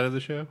outside of the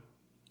show?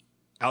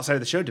 Outside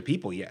of the show to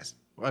people, yes.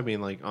 I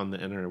mean, like on the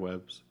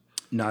interwebs.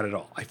 Not at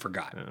all. I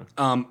forgot.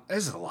 Yeah.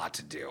 There's a lot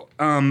to do.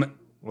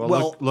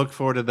 Well, look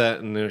forward to that,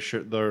 and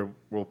there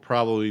will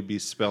probably be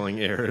spelling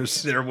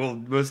errors. There will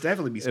most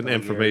definitely be spelling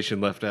and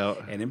information left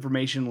out. And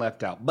information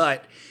left out.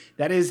 But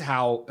that is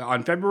how,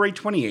 on February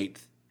 28th,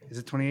 is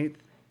it 28th?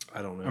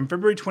 I don't know. On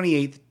February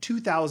 28th,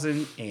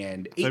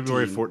 2018.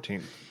 February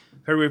 14th.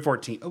 February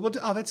 14th.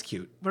 Oh, that's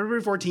cute.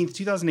 February 14th,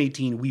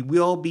 2018, we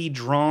will be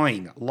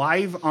drawing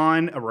live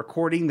on a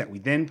recording that we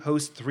then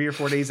post 3 or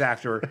 4 days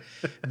after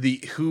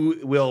who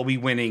will be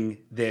winning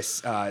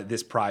this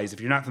prize.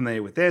 If you're not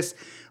familiar with this,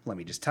 let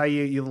me just tell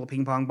you, you little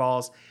ping pong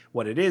balls,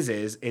 what it is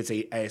it's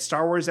a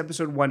Star Wars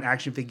Episode 1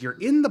 action figure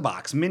in the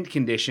box, mint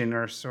condition,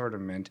 or sort of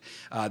mint,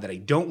 that I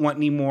don't want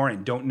anymore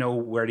and don't know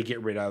where to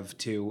get rid of,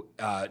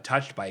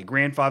 touched by a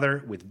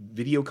grandfather with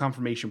video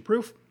confirmation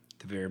proof.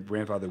 The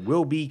grandfather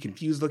will be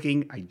confused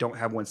looking. I don't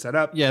have one set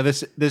up. Yeah,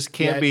 this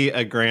can't be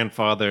a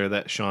grandfather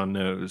that Sean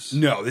knows.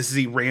 No, this is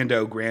a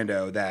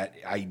grando that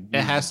it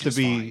has to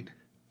be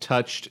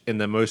touched in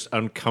the most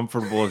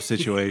uncomfortable of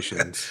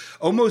situations.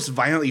 Almost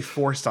violently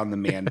forced on the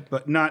man,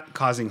 but not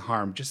causing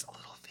harm, just a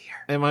little fear.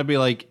 It might be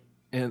like,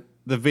 and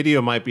the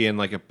video might be in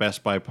like a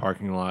Best Buy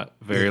parking lot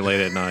very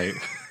late at night.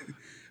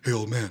 Hey,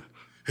 old man,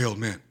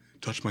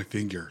 touch my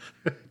finger.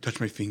 Touch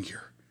my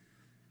finger.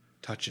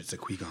 Touch it, it's a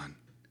Qui-Gon.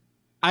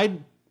 I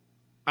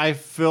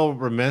feel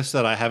remiss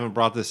that I haven't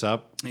brought this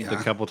up the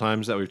couple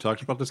times that we've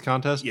talked about this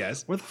contest.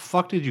 Yes. Where the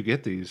fuck did you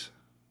get these?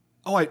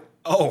 Like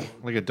a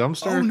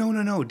dumpster? Oh,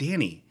 no,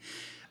 Danny.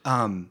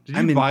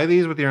 Did you buy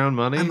these with your own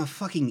money? I'm a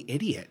fucking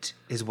idiot,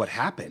 is what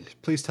happened.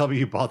 Please tell me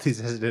you bought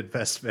these as an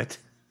investment.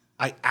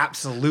 I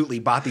absolutely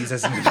bought these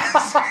as an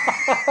investment.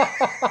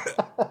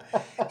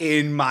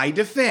 In my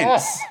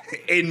defense.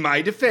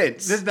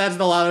 That's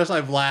the loudest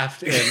I've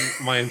laughed in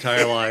my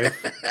entire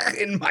life.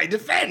 In my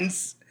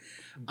defense.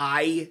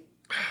 I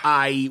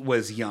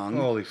was young.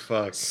 Holy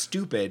fuck.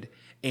 Stupid,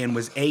 and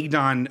was egged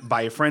on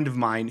by a friend of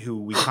mine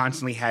who we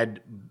constantly had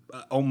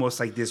almost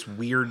like this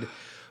weird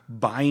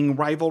buying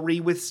rivalry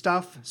with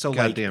stuff. So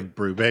goddamn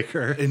brew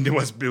baker. And it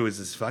was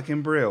this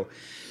fucking brew.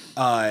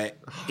 It's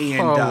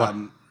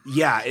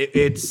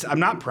I'm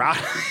not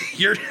proud.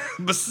 You're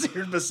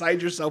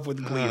beside yourself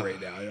with glee right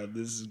now.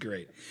 This is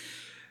great.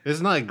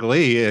 It's not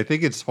glee. I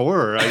think it's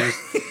horror.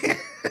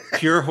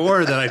 Pure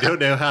horror that I don't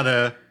know how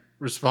to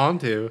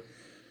respond to.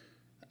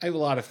 I have a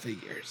lot of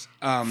figures.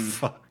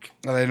 Fuck.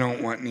 That I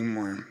don't want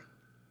anymore.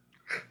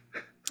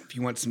 If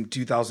you want some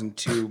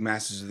 2002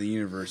 Masters of the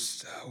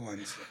Universe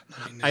ones,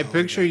 let me know. I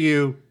picture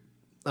you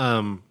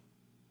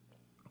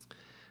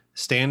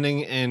standing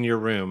in your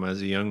room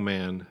as a young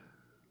man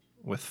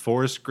with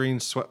forest green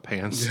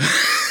sweatpants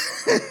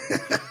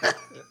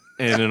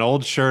and an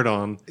old shirt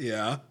on.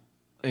 Yeah.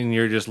 And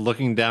you're just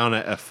looking down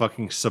at a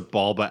fucking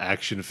Sabalba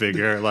action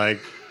figure like,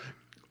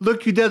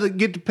 look, he doesn't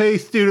get to pay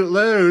student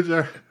loans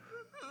or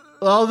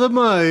all the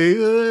money.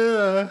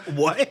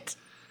 What?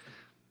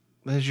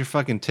 That's your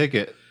fucking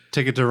ticket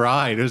to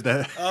ride. Is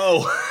that?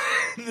 Oh,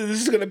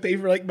 this is gonna pay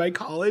for like my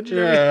college.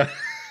 Yeah.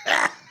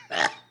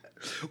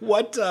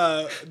 What?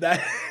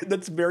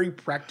 That's very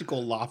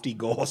practical, lofty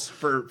goals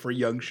for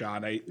young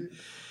Sean.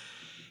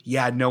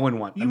 No one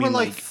wants. You were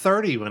like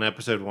 30 when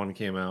episode 1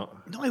 came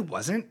out. No, I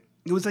wasn't.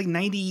 It was like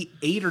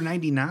 98 or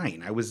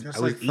 99. I was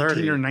like 18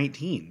 30. or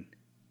 19.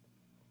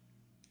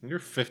 You're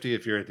 50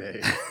 if you're a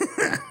day.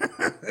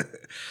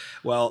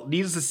 Well,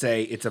 needless to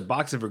say, it's a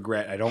box of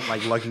regret. I don't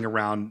like lugging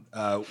around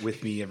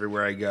with me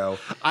everywhere I go.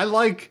 I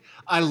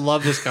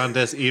love this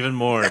contest even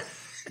more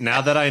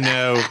now that I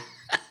know.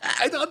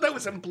 I thought that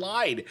was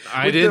implied.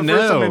 I didn't know. The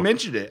first time I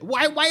mentioned it.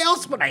 Why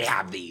else would I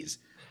have these?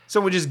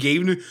 Someone just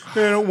gave me.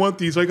 Hey, I don't want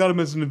these. I got them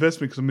as an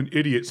investment because I'm an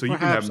idiot. So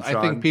Perhaps, you can have them, Sean.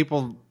 I think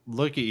people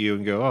look at you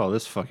and go, "Oh,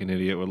 this fucking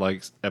idiot would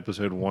like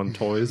episode 1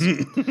 toys."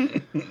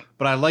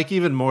 But I like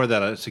even more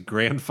that it's a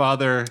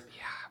grandfather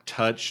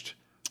touched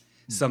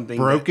something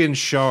broken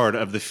shard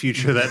of the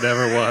future that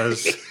never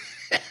was.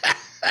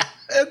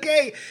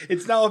 Okay,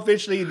 it's now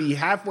officially the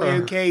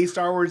halfway okay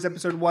Star Wars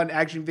Episode 1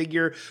 action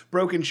figure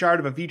broken shard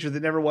of a future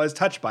that never was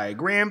touched by a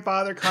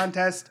grandfather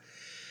contest.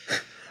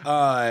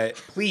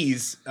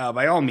 Please,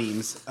 by all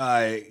means,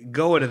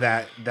 go to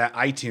that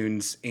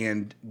iTunes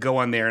and go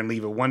on there and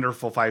leave a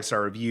wonderful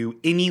 5-star review.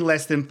 Any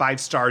less than 5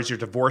 stars, you're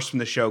divorced from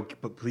the show,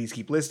 but please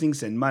keep listening,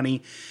 send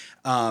money.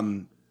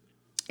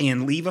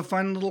 And leave a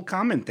fun little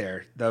comment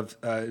there of,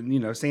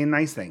 saying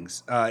nice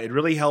things. It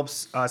really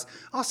helps us.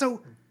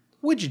 Also,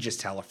 would you just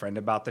tell a friend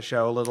about the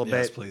show a little bit?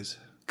 Yes, please.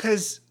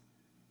 Because,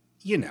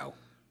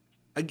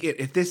 again,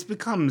 if this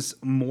becomes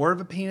more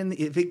of a pain in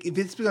the if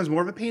this becomes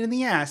more of a pain in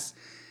the ass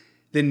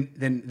than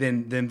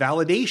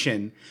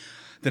validation,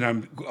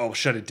 then I'll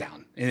shut it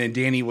down. And then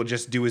Danny will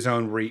just do his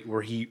own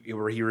where he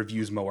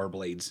reviews mower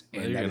blades,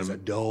 and that is a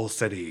dull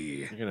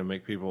city. You're gonna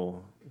make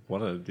people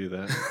want to do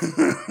that.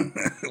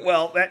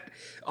 Well, that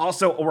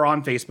also we're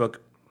on Facebook.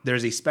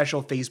 There's a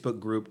special Facebook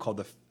group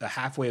called the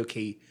Halfway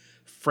Okay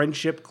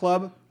Friendship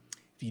Club.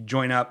 If you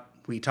join up,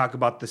 we talk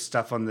about this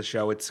stuff on the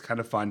show. It's kind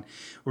of fun.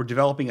 We're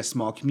developing a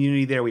small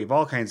community there. We have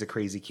all kinds of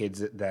crazy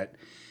kids that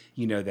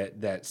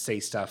say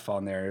stuff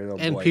on there. Oh,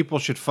 and boy. People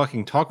should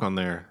fucking talk on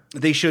there.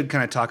 They should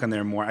kind of talk on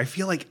there more. I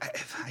feel like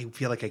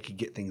I could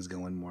get things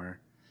going more.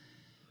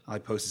 I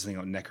posted something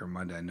on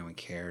Necromunda and no one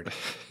cared.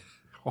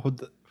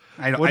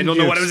 I don't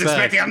know what I was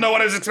expecting. I don't know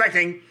what I was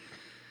expecting.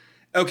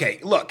 Okay,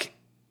 look.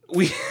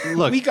 We've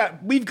got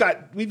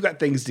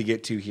things to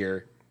get to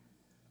here.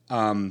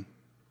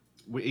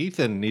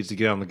 Ethan needs to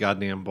get on the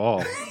goddamn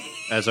ball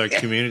as our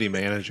community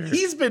manager.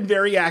 He's been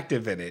very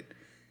active in it.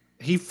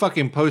 He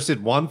fucking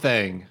posted one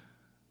thing,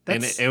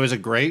 and it was a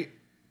great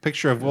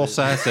picture of Will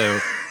Sasso.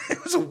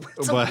 It's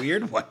a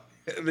weird one,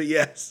 but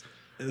yes,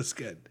 it was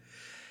good.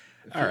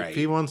 All right. If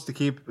he wants to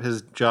keep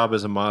his job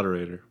as a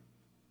moderator.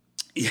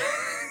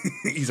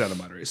 He's not a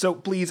moderator. So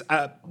please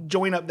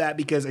join up that,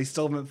 because I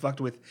still haven't fucked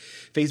with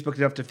Facebook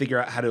enough to figure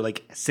out how to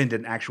send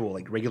an actual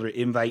regular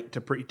invite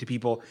to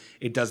people.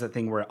 It does that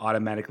thing where it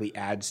automatically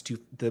adds to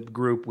the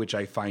group, which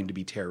I find to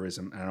be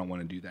terrorism, and I don't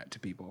want to do that to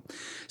people.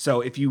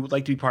 So if you would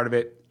like to be part of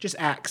it, just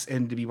ask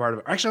and to be part of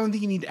it. Actually, I don't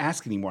think you need to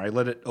ask anymore. I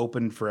let it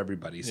open for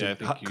everybody. So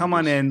come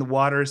on in. The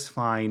water's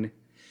fine.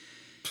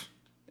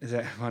 Is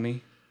that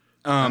funny?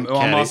 I'm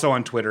also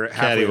on Twitter at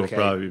Caddy Halfway will Okay.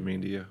 probably be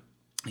mean to you.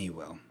 He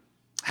will.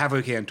 Halfway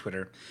Okay on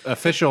Twitter.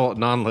 Official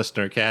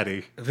non-listener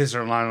Caddy.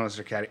 Official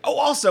non-listener Caddy. Oh,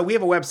 also, we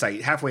have a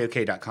website,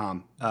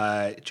 halfwayok.com.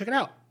 Check it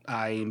out.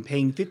 I'm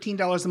paying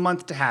 $15 a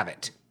month to have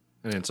it.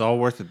 And it's all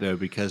worth it, though,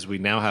 because we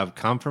now have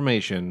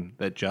confirmation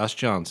that Josh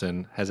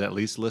Johnson has at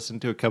least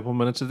listened to a couple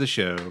minutes of the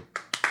show.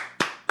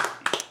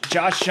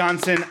 Josh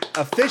Johnson,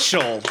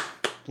 official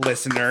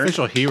listener.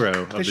 Official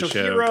hero of the show.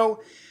 Official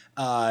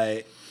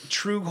hero.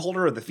 True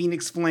holder of the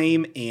Phoenix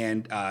Flame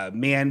and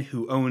man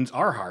who owns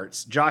our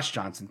hearts, Josh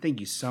Johnson.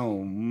 Thank you so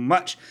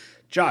much,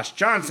 Josh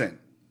Johnson.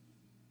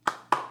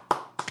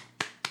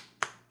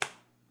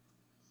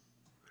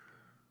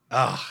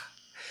 That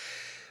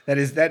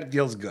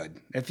feels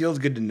good. It feels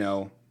good to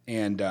know.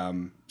 And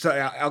so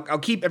I'll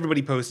keep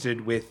everybody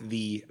posted with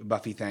the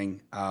Buffy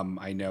thing.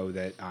 I know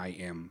that I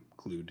am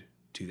glued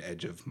to the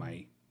edge of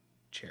my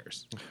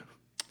chairs.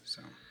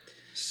 So,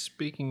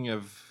 speaking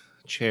of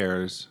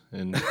chairs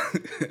and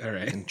all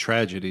right, and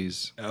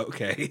tragedies.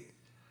 Okay.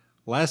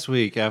 Last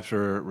week,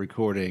 after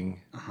recording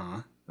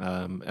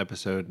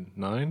episode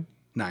 9,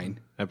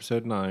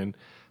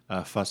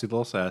 Fussy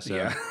Little Sasso.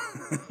 Yeah.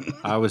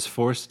 I was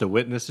forced to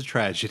witness a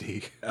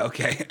tragedy.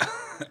 Okay.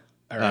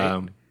 All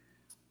right.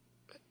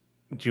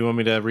 Do you want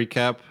me to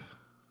recap?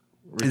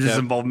 Does this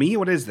involve me?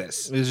 What is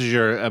this? This is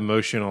your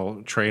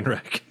emotional train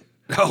wreck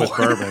Oh. with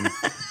bourbon.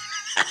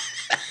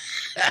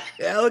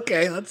 Yeah,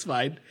 okay, that's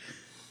fine.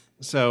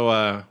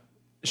 So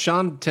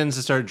Sean tends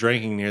to start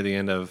drinking near the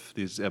end of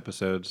these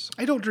episodes.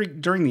 I don't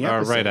drink during the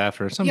episode. Or right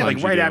after. Sometimes yeah, like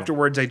you right do.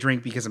 afterwards I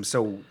drink because I'm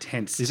so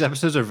tense. These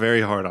episodes are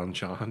very hard on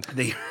Sean.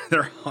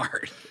 They're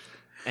hard.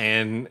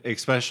 And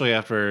especially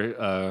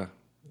after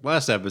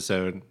last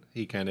episode,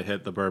 he kind of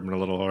hit the bourbon a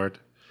little hard.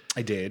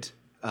 I did.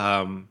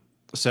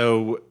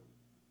 So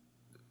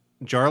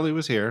Jarly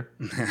was here.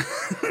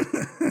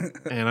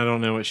 And I don't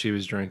know what she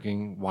was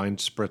drinking. Wine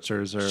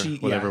spritzers or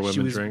whatever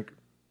women drink.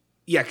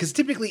 Yeah, because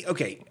typically,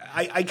 okay,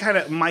 I kind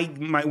of my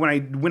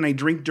when I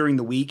drink during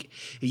the week,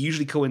 it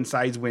usually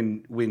coincides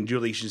when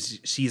Julie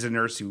she's a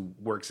nurse who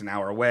works an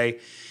hour away.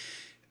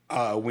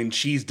 When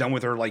she's done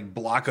with her like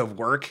block of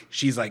work,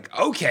 she's like,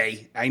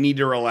 okay, I need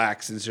to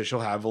relax, and so she'll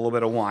have a little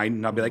bit of wine,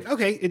 and I'll be like,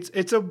 okay,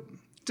 it's a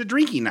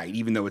drinking night,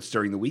 even though it's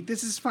during the week.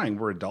 This is fine.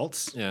 We're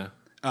adults. Yeah.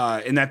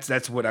 And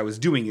that's what I was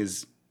doing.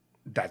 Is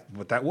that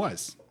what that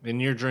was? And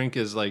your drink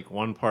is like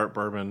one part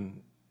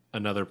bourbon,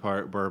 another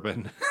part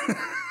bourbon.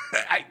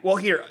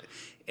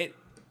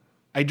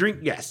 I drink,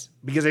 yes,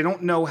 because I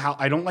don't know how,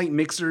 I don't like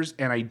mixers,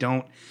 and I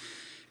don't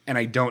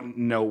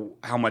know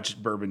how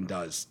much bourbon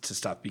does to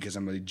stuff because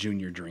I'm a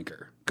junior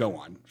drinker. Go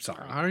on.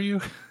 Sorry. Are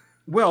you?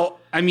 Well,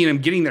 I mean, I'm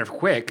getting there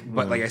quick,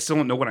 but like I still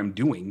don't know what I'm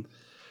doing.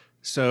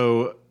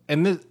 So,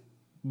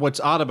 what's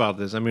odd about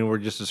this, I mean, we're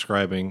just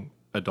describing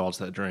adults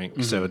that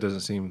drink, so it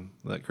doesn't seem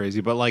that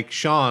crazy. But like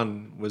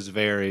Sean was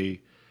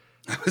very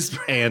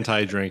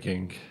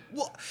anti-drinking.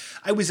 Well,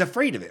 I was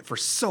afraid of it for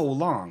so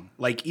long.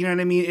 Like, you know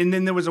what I mean? And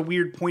then there was a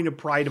weird point of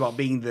pride about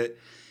being the,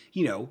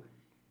 you know,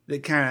 the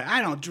kind of,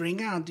 I don't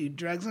drink, I don't do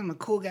drugs, I'm a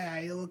cool guy,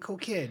 a little cool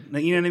kid.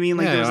 Like, you know what I mean?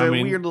 Like, there was a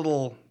weird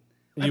little,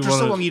 after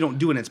so long you don't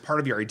do it, and it's part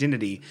of your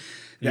identity.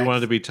 You wanted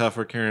to be tough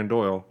for Karen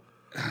Doyle.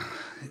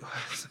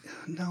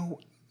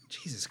 No,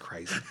 Jesus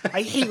Christ.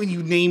 I hate when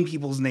you name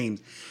people's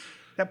names.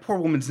 That poor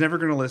woman's never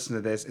going to listen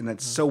to this, and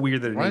that's so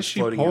weird that her name's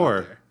floating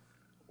out there.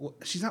 Well,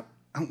 she's not.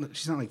 I don't know.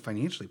 She's not like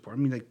financially poor. I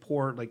mean, like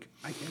poor. Like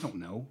I don't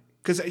know,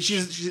 because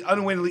she's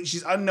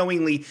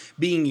unknowingly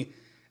being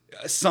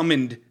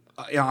summoned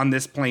on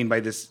this plane by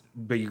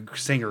you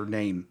saying her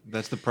name.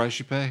 That's the price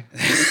you pay.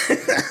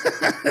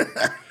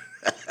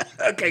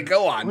 Okay,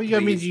 go on. Well, I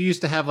mean, you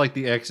used to have like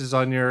the X's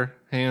on your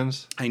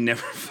hands. I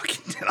never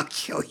fucking did. I'll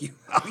kill you.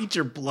 I'll eat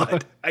your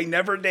blood. I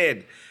never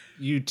did.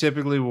 You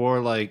typically wore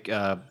like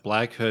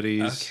black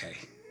hoodies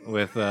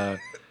with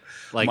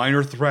like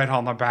minor threat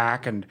on the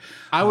back, and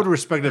I would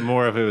respect it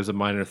more if it was a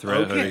minor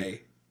threat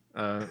hoodie.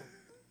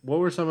 What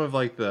were some of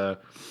like the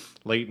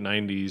late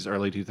 '90s,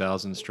 early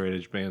 2000s straight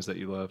edge bands that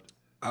you loved?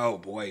 Oh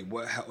boy,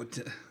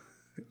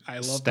 I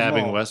love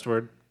Stabbing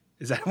Westward.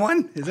 Is that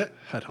one? Is it?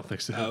 I don't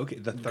think so. Oh, okay,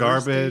 the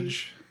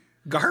Garbage.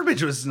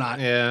 Garbage was not.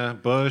 Yeah,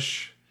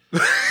 Bush.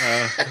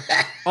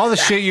 All the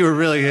shit you were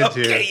really into.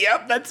 Okay,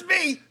 yep, that's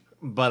me.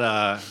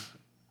 But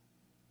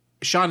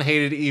Sean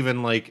hated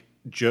even like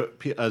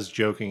us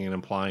joking and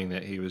implying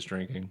that he was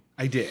drinking.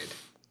 I did.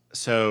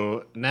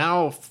 So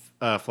now,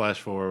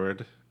 flash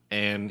forward,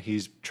 and he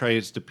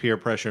tries to peer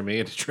pressure me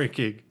into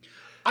drinking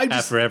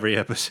after every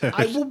episode.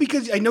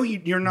 Because I know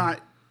you're not.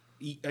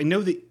 I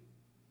know that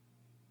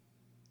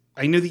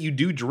you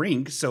do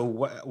drink. So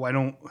why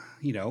don't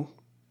you know?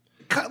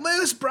 Cut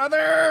loose,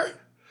 brother.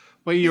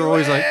 But you're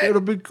always like, it'll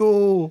be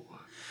cool.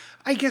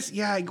 I guess,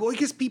 yeah. I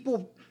guess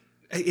people.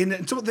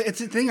 And so it's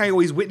the thing I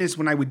always witnessed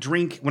when I would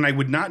drink, when I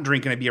would not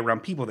drink, and I'd be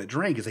around people that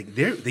drank. It's like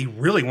they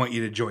really want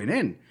you to join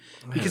in,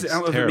 because I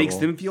don't know if it makes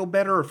them feel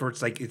better, or if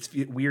it's like it's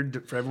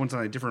weird for everyone's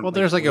on a different. Well,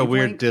 there's like a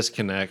weird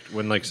disconnect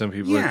when like some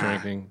people are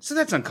drinking. So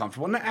that's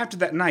uncomfortable. And after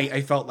that night,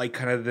 I felt like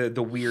kind of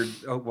the weird.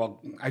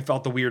 I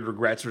felt the weird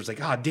regrets. Where it's like,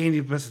 oh, Danny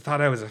must have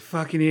thought I was a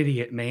fucking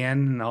idiot, man,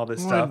 and all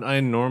this stuff. I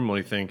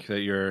normally think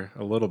that you're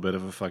a little bit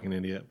of a fucking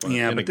idiot, but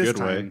in a good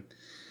way.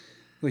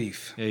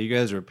 Yeah, you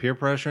guys are peer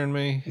pressuring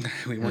me.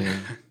 We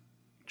weren't.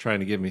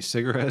 Trying to give me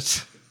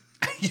cigarettes.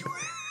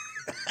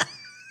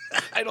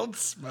 I don't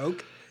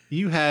smoke.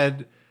 You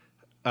had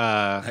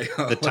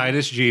the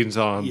tightest jeans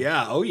on.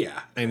 Yeah, oh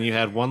yeah. And you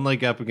had one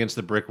leg up against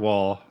the brick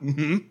wall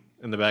in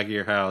the back of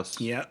your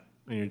house. Yeah.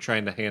 And you're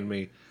trying to hand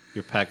me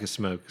your pack of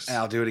smokes.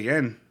 I'll do it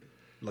again.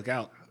 Look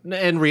out.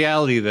 In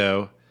reality,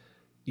 though,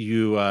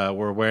 you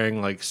were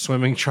wearing like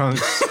swimming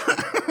trunks.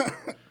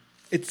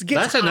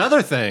 That's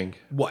another thing.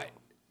 What?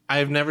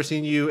 I've never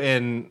seen you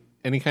in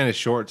any kind of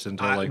shorts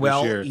until like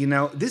this year. You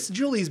know, this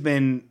Jarly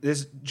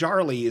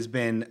has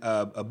been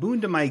a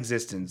boon to my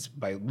existence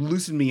by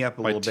loosening me up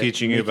a little bit. By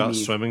teaching you about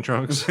swimming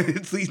trunks?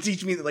 It's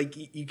teaching me that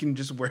like you can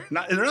just wear,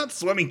 they're not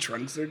swimming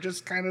trunks, they're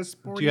just kind of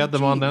sporty. Do you have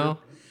them on now?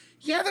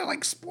 Yeah, they're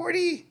like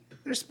sporty.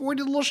 They're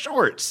sporty little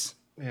shorts.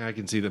 Yeah, I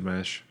can see the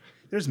mesh.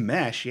 There's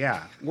mesh,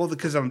 yeah. Well,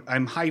 because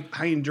I'm high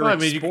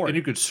endurance sport. And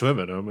you could swim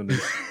in them. And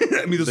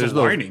I mean, there's a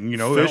lining, you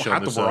know. They don't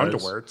have to wear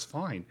underwear. It's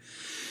fine.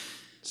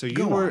 So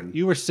Go on.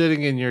 you were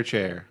sitting in your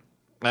chair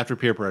after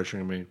peer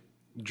pressuring me,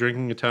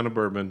 drinking a ton of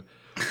bourbon.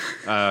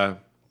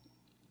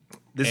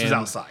 This was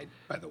outside,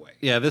 by the way.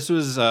 Yeah, this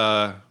was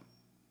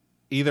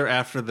either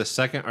after the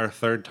second or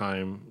third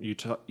time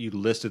you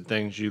listed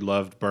things you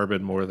loved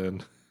bourbon more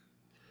than,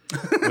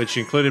 which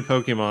included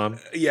Pokemon,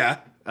 Yeah.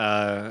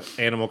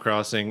 Animal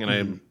Crossing, and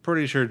I'm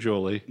pretty sure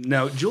Julie.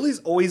 No, Julie's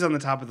always on the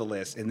top of the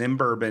list, and then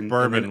bourbon.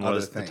 Bourbon and then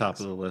was other the things. top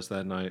of the list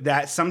that night.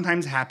 That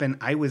sometimes happened.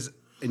 I was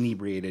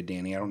inebriated,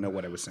 Danny. I don't know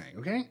what I was saying.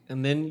 Okay,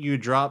 And then you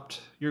dropped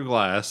your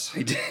glass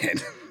I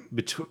did.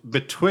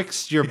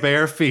 betwixt your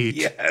bare feet.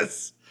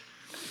 Yes.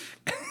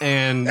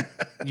 And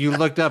you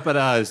looked up at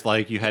us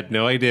like you had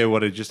no idea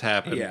what had just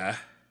happened. Yeah.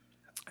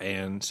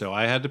 And so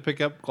I had to pick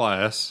up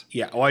glass.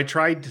 Yeah. Oh, I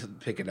tried to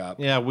pick it up.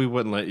 Yeah, we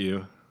wouldn't let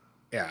you.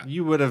 Yeah.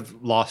 You would have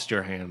lost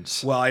your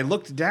hands. Well, I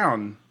looked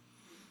down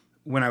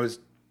when I was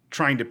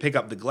trying to pick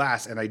up the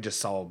glass, and I just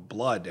saw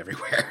blood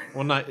everywhere.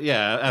 Well, not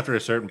yeah. After a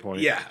certain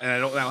point. Yeah, and I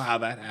don't know how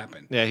that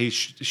happened. Yeah, he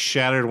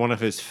shattered one of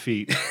his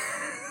feet.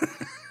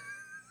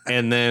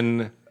 And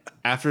then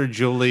after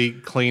Julie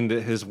cleaned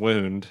his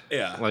wound,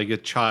 Yeah. like a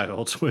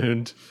child's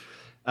wound,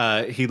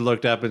 he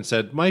looked up and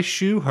said, "My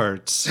shoe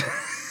hurts."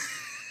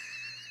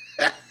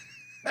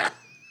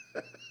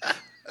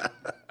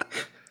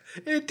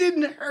 It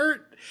didn't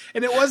hurt,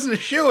 and it wasn't a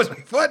shoe; it was my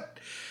foot.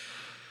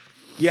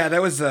 Yeah,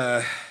 that was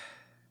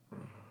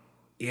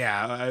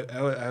Yeah,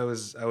 I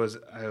was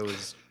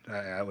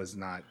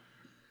not.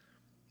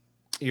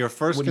 Your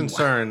first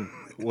concern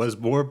was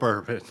more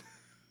bourbon.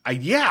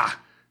 Yeah,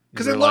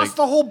 because I You're lost like-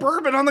 the whole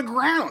bourbon on the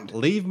ground.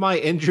 Leave my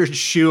injured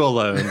shoe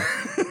alone,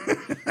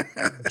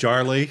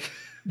 Charlie.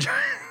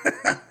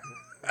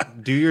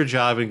 Do your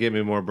job and get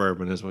me more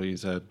bourbon, is what you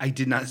said. I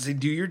did not say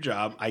do your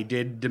job. I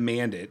did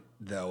demand it,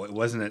 though. It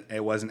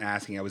wasn't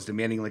asking. I was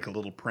demanding like a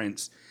little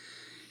prince,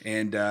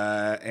 and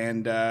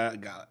I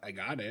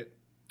got it.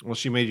 Well,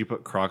 she made you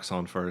put Crocs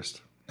on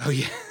first. Oh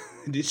yeah,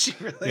 did she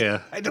really?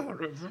 Yeah. I don't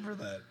remember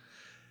that.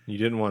 You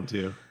didn't want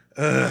to.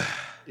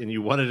 And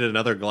you wanted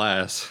another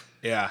glass,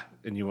 Yeah.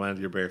 and you wanted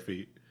your bare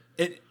feet.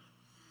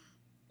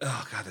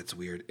 Oh god, that's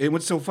weird. And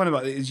what's so fun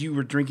about it is you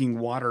were drinking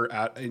water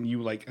out, and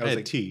you like I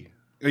had tea.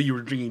 Oh, you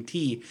were drinking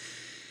tea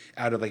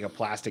out of like a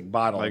plastic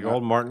bottle, Like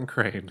old Martin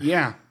Crane.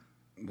 Yeah.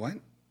 What?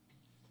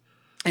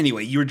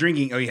 Anyway, you were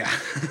drinking. Oh yeah,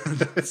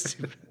 that was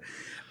stupid.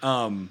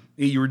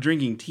 You were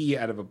drinking tea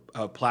out of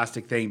a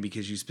plastic thing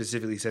because you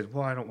specifically said,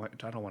 "Well, I don't want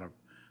to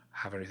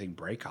have anything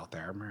break out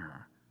there."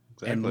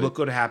 Exactly. And look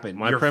what happened.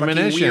 My Your fucking weird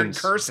premonitions.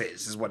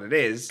 curses is what it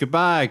is.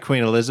 Goodbye,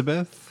 Queen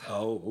Elizabeth.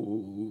 Oh,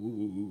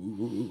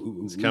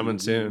 It's coming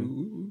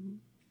soon.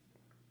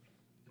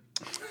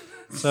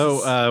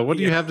 So, what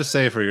do you have to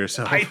say for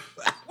yourself?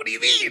 What do you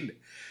mean?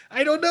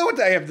 I don't know what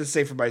I have to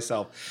say for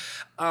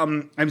myself.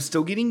 I'm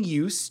still getting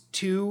used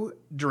to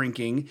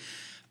drinking.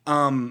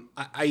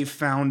 I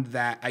found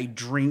that I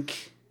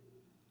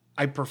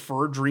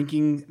prefer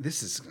drinking.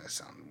 This is going to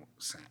sound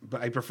sad,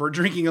 but I prefer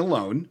drinking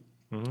alone.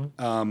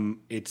 Mm-hmm.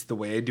 It's the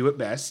way I do it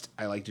best.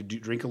 I like to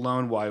drink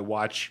alone while I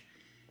watch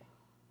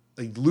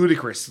a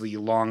ludicrously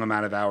long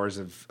amount of hours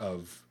of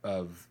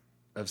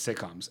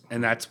sitcoms,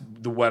 and that's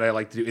what I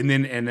like to do. And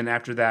then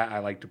after that, I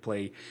like to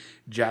play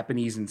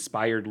Japanese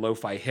inspired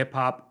lo-fi hip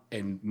hop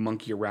and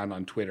monkey around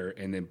on Twitter,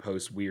 and then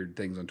post weird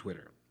things on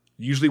Twitter.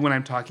 Usually, when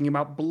I'm talking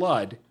about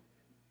blood,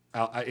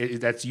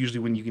 that's usually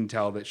when you can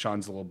tell that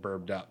Sean's a little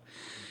burbed up,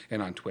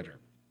 and on Twitter.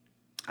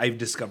 I've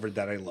discovered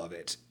that I love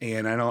it,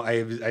 and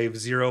I have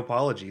zero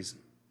apologies.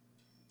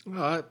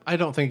 Well, I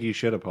don't think you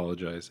should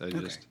apologize. I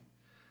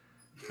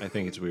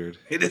think it's weird.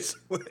 It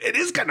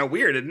is kind of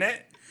weird, isn't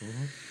it?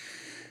 Mm-hmm.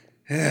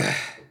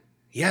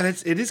 Yeah,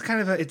 it is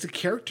kind of it's a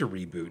character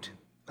reboot.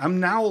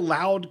 I'm now a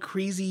loud,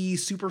 crazy,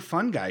 super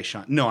fun guy,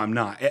 Sean. No, I'm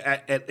not.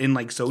 In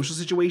like social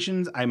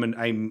situations,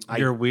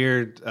 You're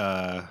weird,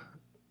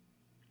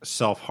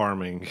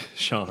 self-harming,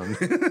 Sean.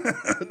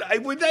 I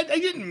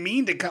didn't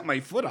mean to cut my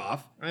foot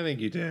off. I think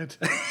you did.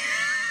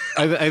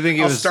 I think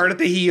I'll start at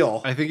the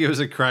heel. I think it was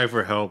a cry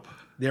for help.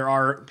 There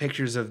are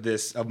pictures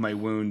of my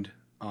wound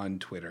on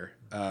Twitter.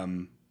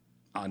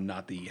 On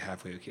not the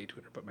Halfway Okay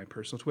Twitter, but my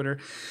personal Twitter.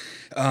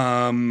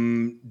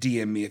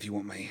 DM me if you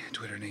want my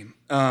Twitter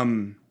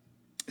name.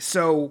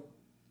 So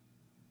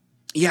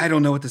yeah, I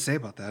don't know what to say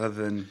about that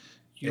other than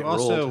you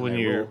also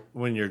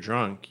when you're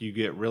drunk, you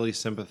get really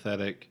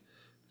sympathetic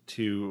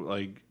to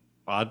like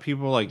odd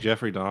people like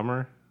Jeffrey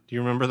Dahmer. Do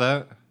you remember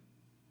that?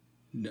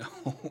 No.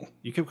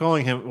 You kept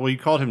calling him. Well, you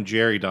called him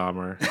Jerry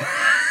Dahmer.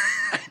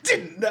 I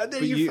didn't.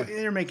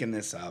 You're making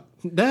this up.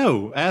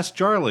 No, ask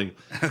Charlie.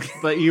 Okay.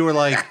 But you were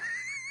like,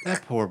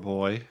 that poor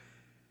boy.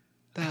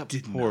 That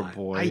poor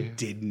boy. I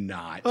did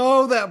not.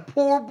 Oh, that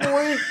poor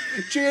boy,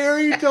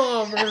 Jerry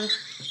Dahmer.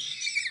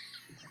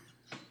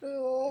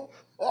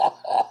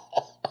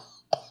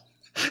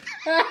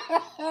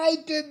 I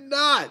did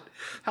not.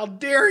 How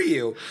dare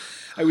you?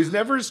 I was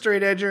never a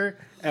straight edger,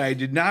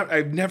 and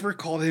I've never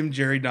called him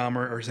Jerry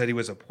Dahmer or said he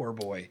was a poor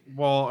boy.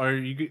 Well, are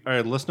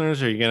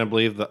listeners, are you going to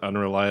believe the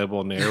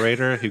unreliable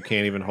narrator who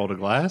can't even hold a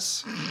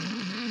glass?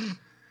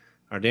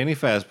 Our Danny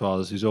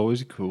Fastballs, who's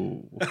always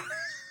cool.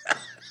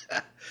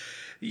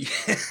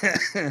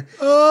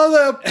 Oh,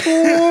 that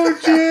poor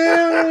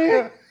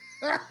Jerry.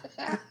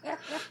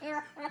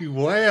 He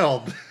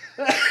wailed.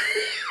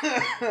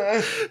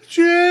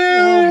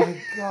 Jerry. Oh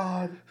my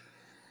God.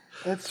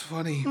 That's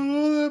funny.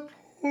 Oh, that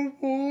poor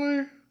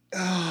boy.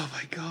 Oh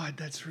my God.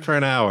 That's really... For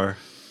an hour.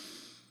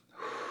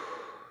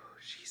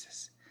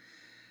 Jesus.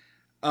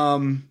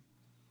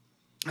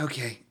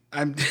 Okay.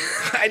 I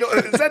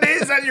don't... Is that it?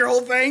 Is that your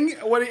whole thing?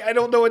 I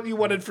don't know what you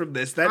wanted from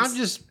this. I'm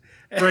just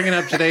bringing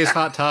up today's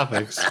hot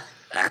topics.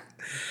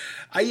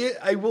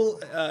 I will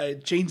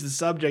change the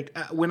subject.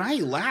 When I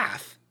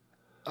laugh,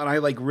 and I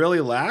like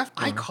really laugh,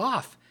 I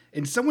cough.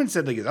 And someone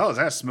said like, "Oh, is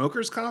that a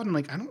smoker's cough?" And I'm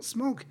like, I don't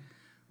smoke.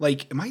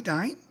 Like, am I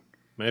dying?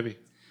 Maybe.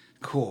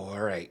 Cool. All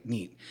right.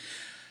 Neat.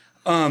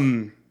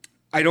 I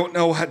don't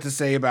know what to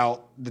say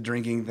about the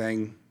drinking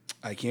thing.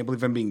 I can't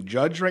believe I'm being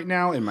judged right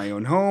now in my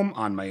own home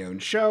on my own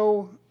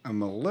show.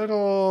 I'm a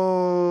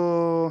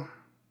little.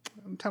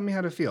 Tell me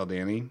how to feel,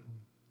 Danny.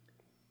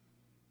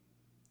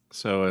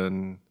 So,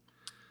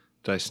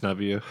 did I snub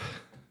you?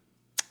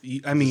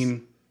 I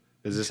mean,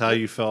 is this how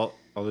you felt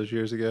all those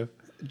years ago?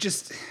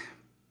 Just.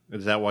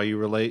 Is that why you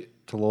relate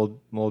to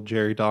little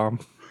Jerry Dom?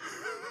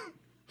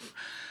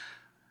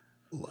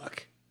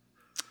 Look,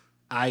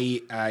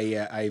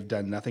 I've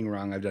done nothing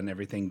wrong. I've done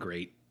everything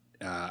great.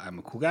 I'm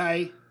a cool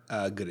guy,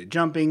 good at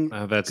jumping,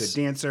 that's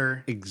good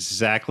dancer.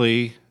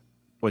 Exactly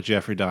what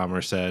Jeffrey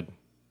Dahmer said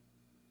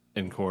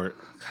in court.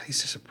 God,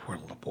 he's just a poor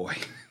little boy.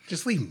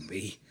 Just leave him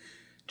be.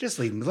 Just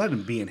leave him. Let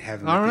him be in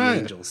heaven All with right. the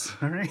angels.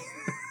 All right.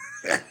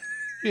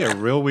 Yeah, a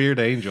real weird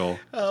angel.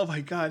 Oh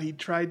my God, he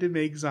tried to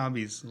make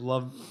zombies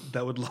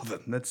that would love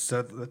him. That's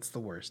the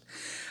worst.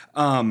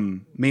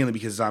 Mainly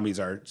because zombies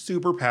are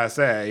super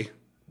passe.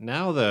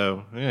 Now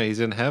though, yeah, he's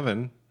in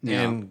heaven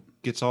and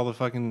gets all the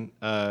fucking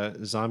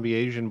zombie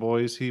Asian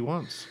boys he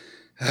wants.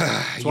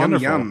 It's Yum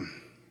wonderful. yum.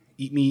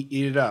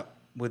 Eat it up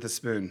with a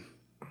spoon.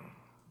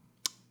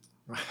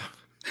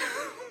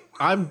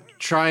 I'm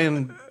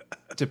trying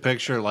to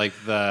picture like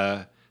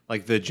the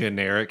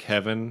generic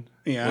heaven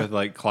with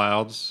like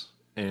clouds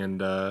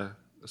and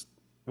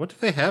what do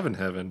they have in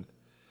heaven?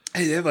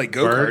 Hey, they have like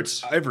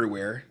Birds? go-karts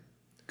everywhere.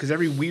 Because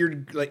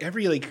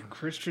every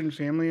Christian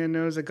family I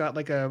know that got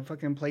like a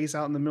fucking place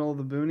out in the middle of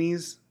the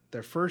boonies.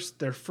 Their first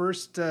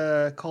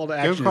call to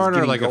action Go-kart is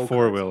or like go-karts. a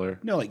four-wheeler?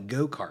 No, like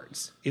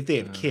go-karts. If they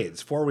have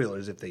kids,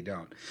 four-wheelers if they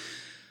don't.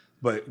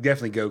 But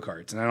definitely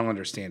go-karts, and I don't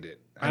understand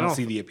it. I don't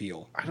see the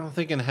appeal. I don't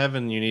think in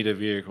heaven you need a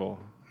vehicle.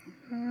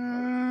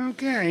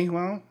 Okay,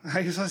 well,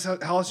 how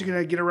else are you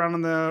going to get around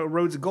on the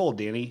roads of gold,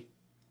 Danny?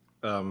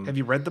 Have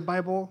you read the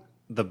Bible?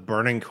 The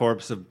burning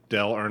corpse of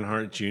Dale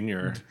Earnhardt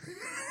Jr.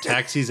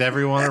 taxis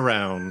everyone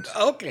around.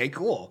 Okay,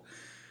 cool.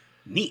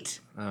 Neat.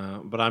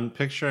 But I'm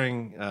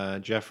picturing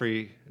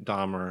Jeffrey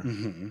Dahmer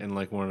in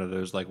like one of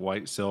those like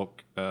white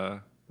silk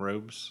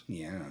robes.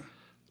 Yeah.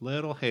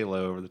 Little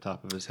halo over the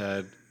top of his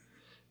head.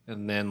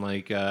 And then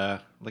like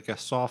a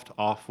soft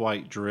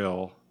off-white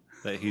drill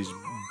that he's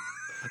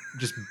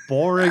just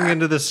boring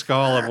into the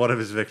skull of one of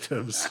his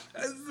victims.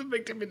 Is the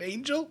victim an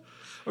angel?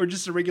 Or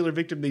just a regular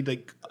victim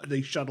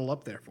they shuttle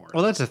up there for?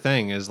 Well, that's the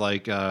thing is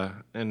like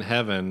in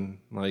heaven,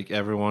 like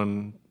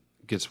everyone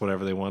gets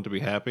whatever they want to be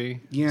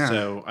happy. Yeah.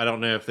 So I don't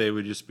know if they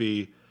would just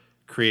be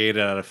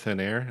created out of thin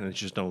air and it's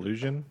just an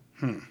illusion.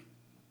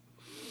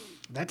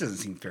 That doesn't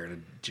seem fair to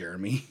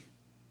Jeremy.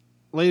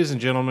 Ladies and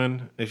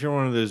gentlemen, if you're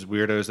one of those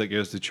weirdos that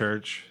goes to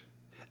church,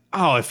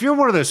 if you're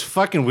one of those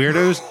fucking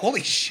weirdos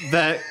Holy shit.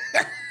 that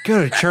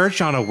go to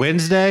church on a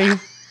Wednesday,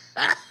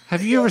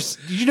 did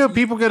you know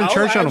people go to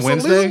church on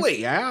Wednesday?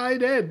 Absolutely. Yeah, I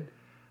did.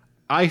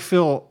 I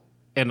feel,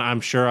 and I'm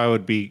sure I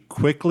would be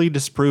quickly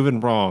disproven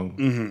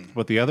wrong,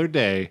 but the other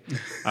day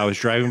I was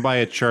driving by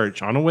a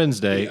church on a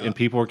Wednesday and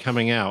people were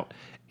coming out,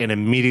 and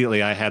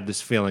immediately I had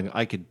this feeling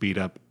I could beat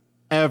up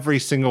every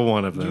single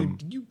one of them.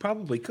 You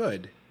probably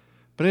could.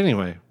 But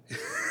anyway,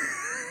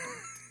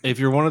 if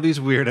you're one of these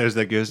weirdos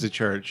that goes to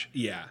church,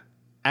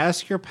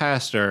 ask your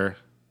pastor,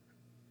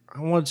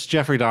 what's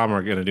Jeffrey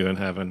Dahmer going to do in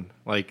heaven?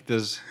 Like,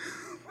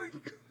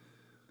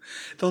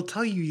 They'll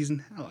tell you he's in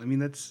hell. I mean,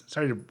 that's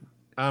sorry to.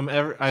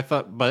 I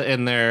thought, but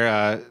in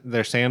their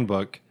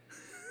sandbook,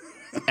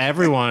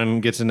 everyone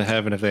gets into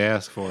heaven if they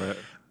ask for it.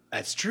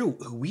 That's true.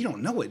 We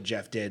don't know what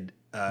Jeff did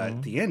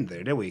at the end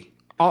there, do we?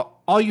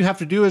 All you have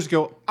to do is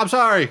go, I'm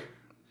sorry.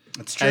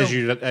 That's true.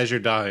 As you're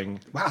dying.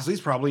 Wow, so he's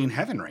probably in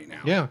heaven right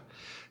now. Yeah.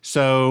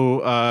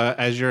 So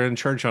as you're in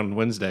church on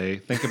Wednesday,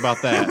 think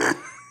about that.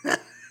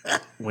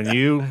 When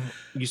you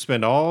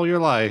spend all your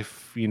life,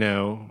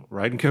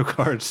 riding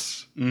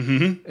go-karts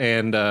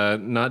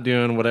and not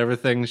doing whatever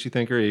things you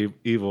think are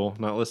evil,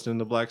 not listening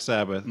to Black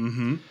Sabbath,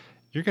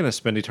 you're going to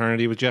spend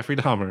eternity with Jeffrey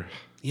Dahmer.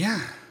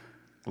 Yeah.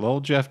 Little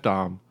Jeff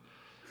Dom.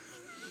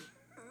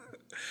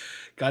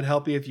 God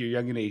help you if you're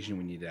young and Asian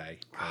when you die.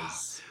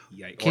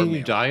 Can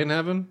you die in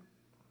heaven?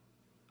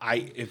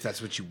 If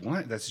that's what you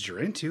want, that's what you're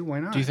into,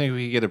 why not? Do you think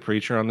we could get a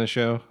preacher on this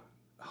show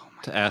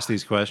to ask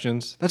these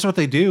questions? That's what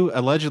they do,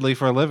 allegedly,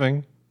 for a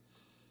living.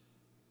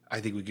 I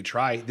think we could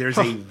try. There's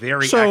a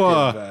very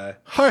So,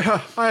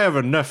 active... I have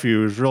a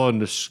nephew who's real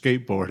into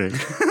skateboarding.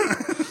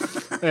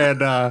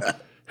 And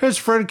his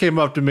friend came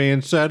up to me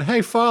and said,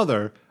 "Hey,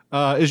 father,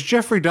 is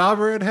Jeffrey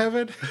Dahmer in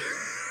heaven?"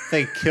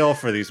 They kill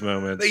for these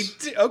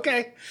moments.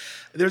 Okay.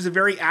 There's a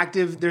very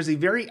active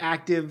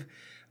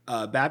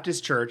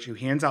Baptist church who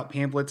hands out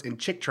pamphlets and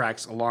chick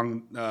tracts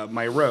along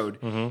my road,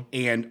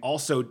 and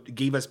also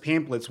gave us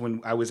pamphlets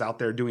when I was out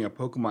there doing a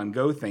Pokemon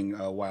Go thing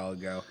a while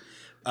ago.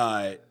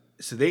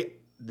 So the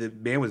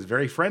man was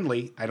very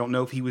friendly. I don't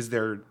know if he was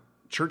their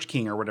church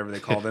king or whatever they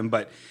call them,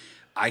 but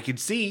I could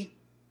see.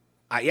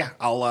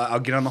 I'll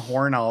get on the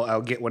horn.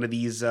 I'll get one of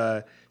these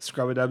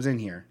scrub-a-dubs in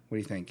here. What do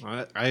you think?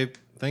 I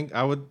think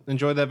I would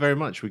enjoy that very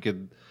much. We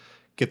could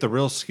get the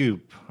real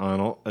scoop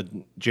on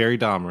Jerry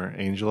Dahmer,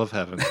 Angel of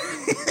Heaven.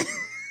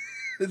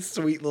 This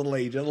sweet little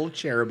angel, little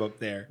cherub up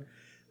there,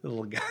 the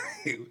little guy.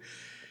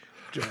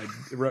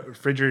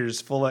 Refrigerator's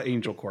full of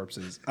angel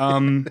corpses.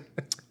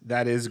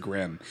 That is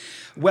grim.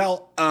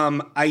 Well,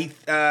 I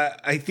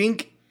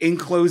think in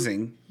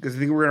closing, because I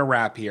think we're gonna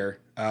wrap here.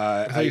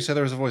 I thought you said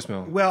there was a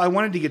voicemail. Well, I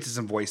wanted to get to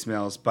some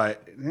voicemails,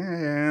 but I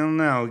don't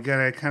know.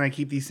 Gotta kind of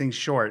keep these things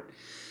short.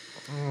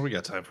 Oh, we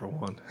got time for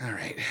one. All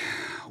right,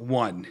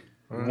 one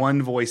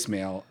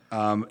voicemail.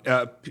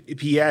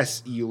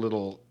 P.S. You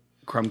little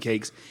crumb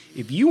cakes.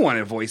 If you want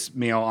a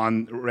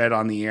voicemail read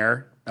on the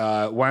air,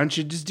 why don't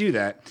you just do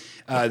that?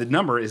 The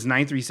number is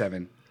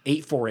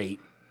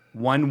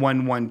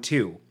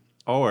 937-848-1112.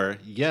 Or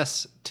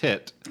yes,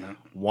 tit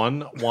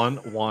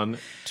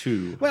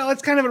 1112. Well,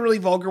 it's kind of a really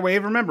vulgar way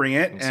of remembering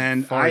it,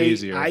 and far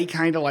easier. I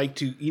kind of like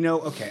to,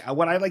 okay.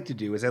 What I like to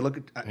do is I look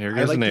at Here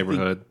goes the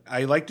neighborhood.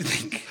 I like to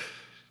think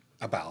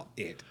about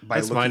it by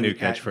That's my new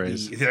looking at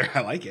catchphrase.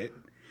 I like it.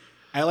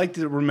 I like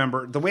to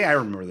remember the way I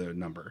remember the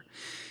number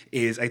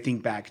is I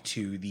think back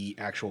to the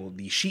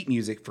sheet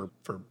music for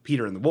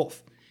Peter and the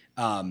Wolf,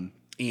 and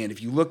if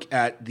you look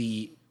at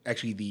the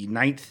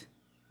ninth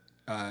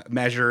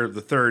measure of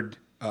the third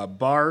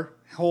bar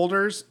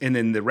holders, and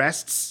then the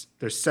rests.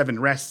 There's 7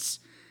 rests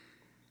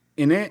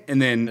in it,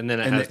 and then it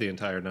has the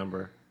entire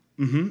number.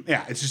 Mm-hmm,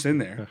 yeah, it's just in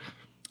there.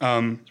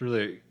 It's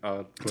really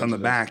it's on the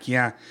back.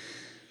 Yeah.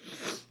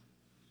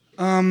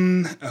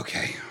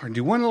 Okay, we're gonna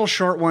do one little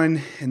short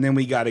one, and then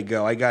we gotta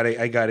go. I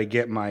gotta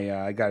get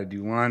my. I gotta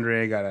do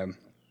laundry. I gotta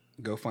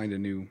go find a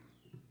new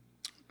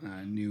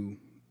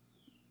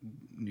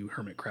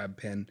hermit crab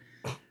pen.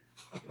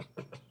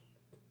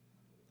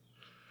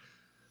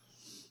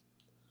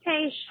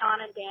 Hey,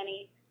 Sean and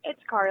Danny. It's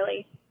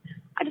Carly.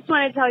 I just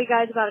wanted to tell you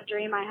guys about a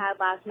dream I had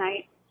last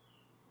night.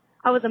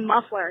 I was a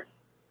muffler.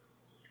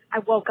 I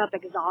woke up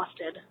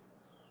exhausted.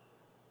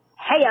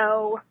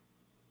 Heyo!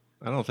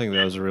 I don't think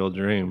that was a real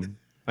dream.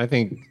 I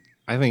think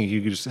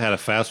you just had a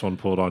fast one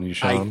pulled on you,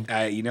 Sean.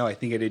 I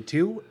think I did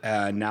too.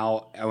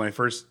 Now, when I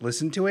first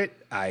listened to it,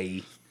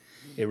 it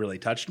really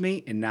touched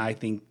me, and now I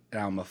think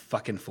I'm a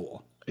fucking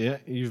fool. Yeah,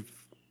 you've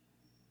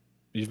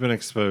been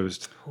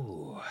exposed.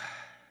 Ooh.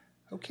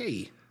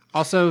 Okay.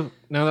 Also,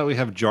 now that we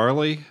have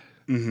Jarly,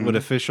 would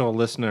official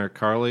listener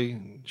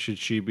Carly, should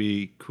she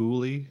be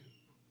Cooley?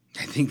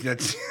 I think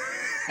that's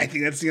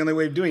the only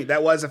way of doing it.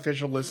 That was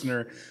official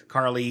listener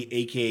Carly,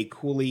 aka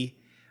Cooley.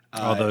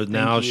 Although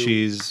now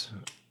she's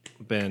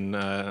been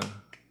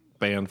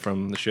banned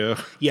from the show.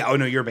 Yeah. Oh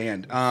no, you're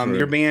banned.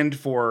 You're banned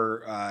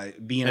for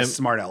being a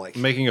smart aleck,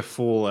 making a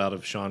fool out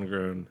of Sean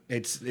Groen.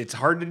 It's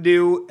hard to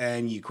do,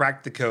 and you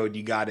cracked the code.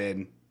 You got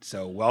in.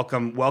 So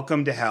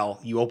welcome to hell.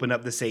 You open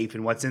up the safe,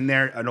 and what's in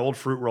there? An old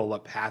fruit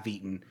roll-up,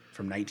 half-eaten,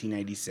 from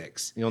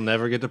 1996. You'll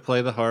never get to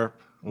play the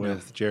harp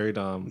with Jerry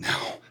Dom.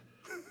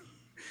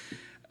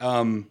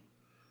 No.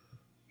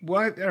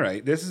 What? All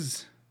right.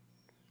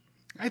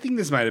 I think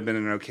this might have been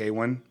an okay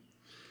one.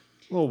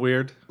 A little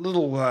weird.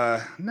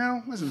 No,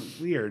 it wasn't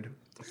weird.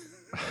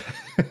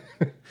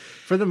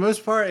 For the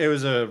most part, it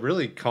was a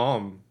really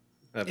calm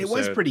episode. It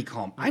was pretty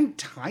calm. I'm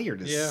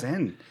tired as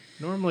sin.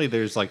 Normally,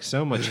 there's like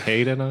so much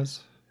hate in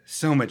us.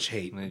 So much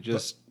hate. And it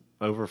just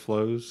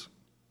overflows.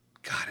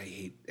 God, I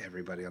hate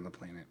everybody on the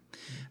planet.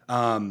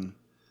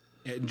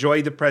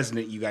 Enjoy the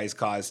president you guys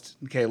caused.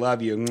 Okay,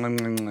 love you.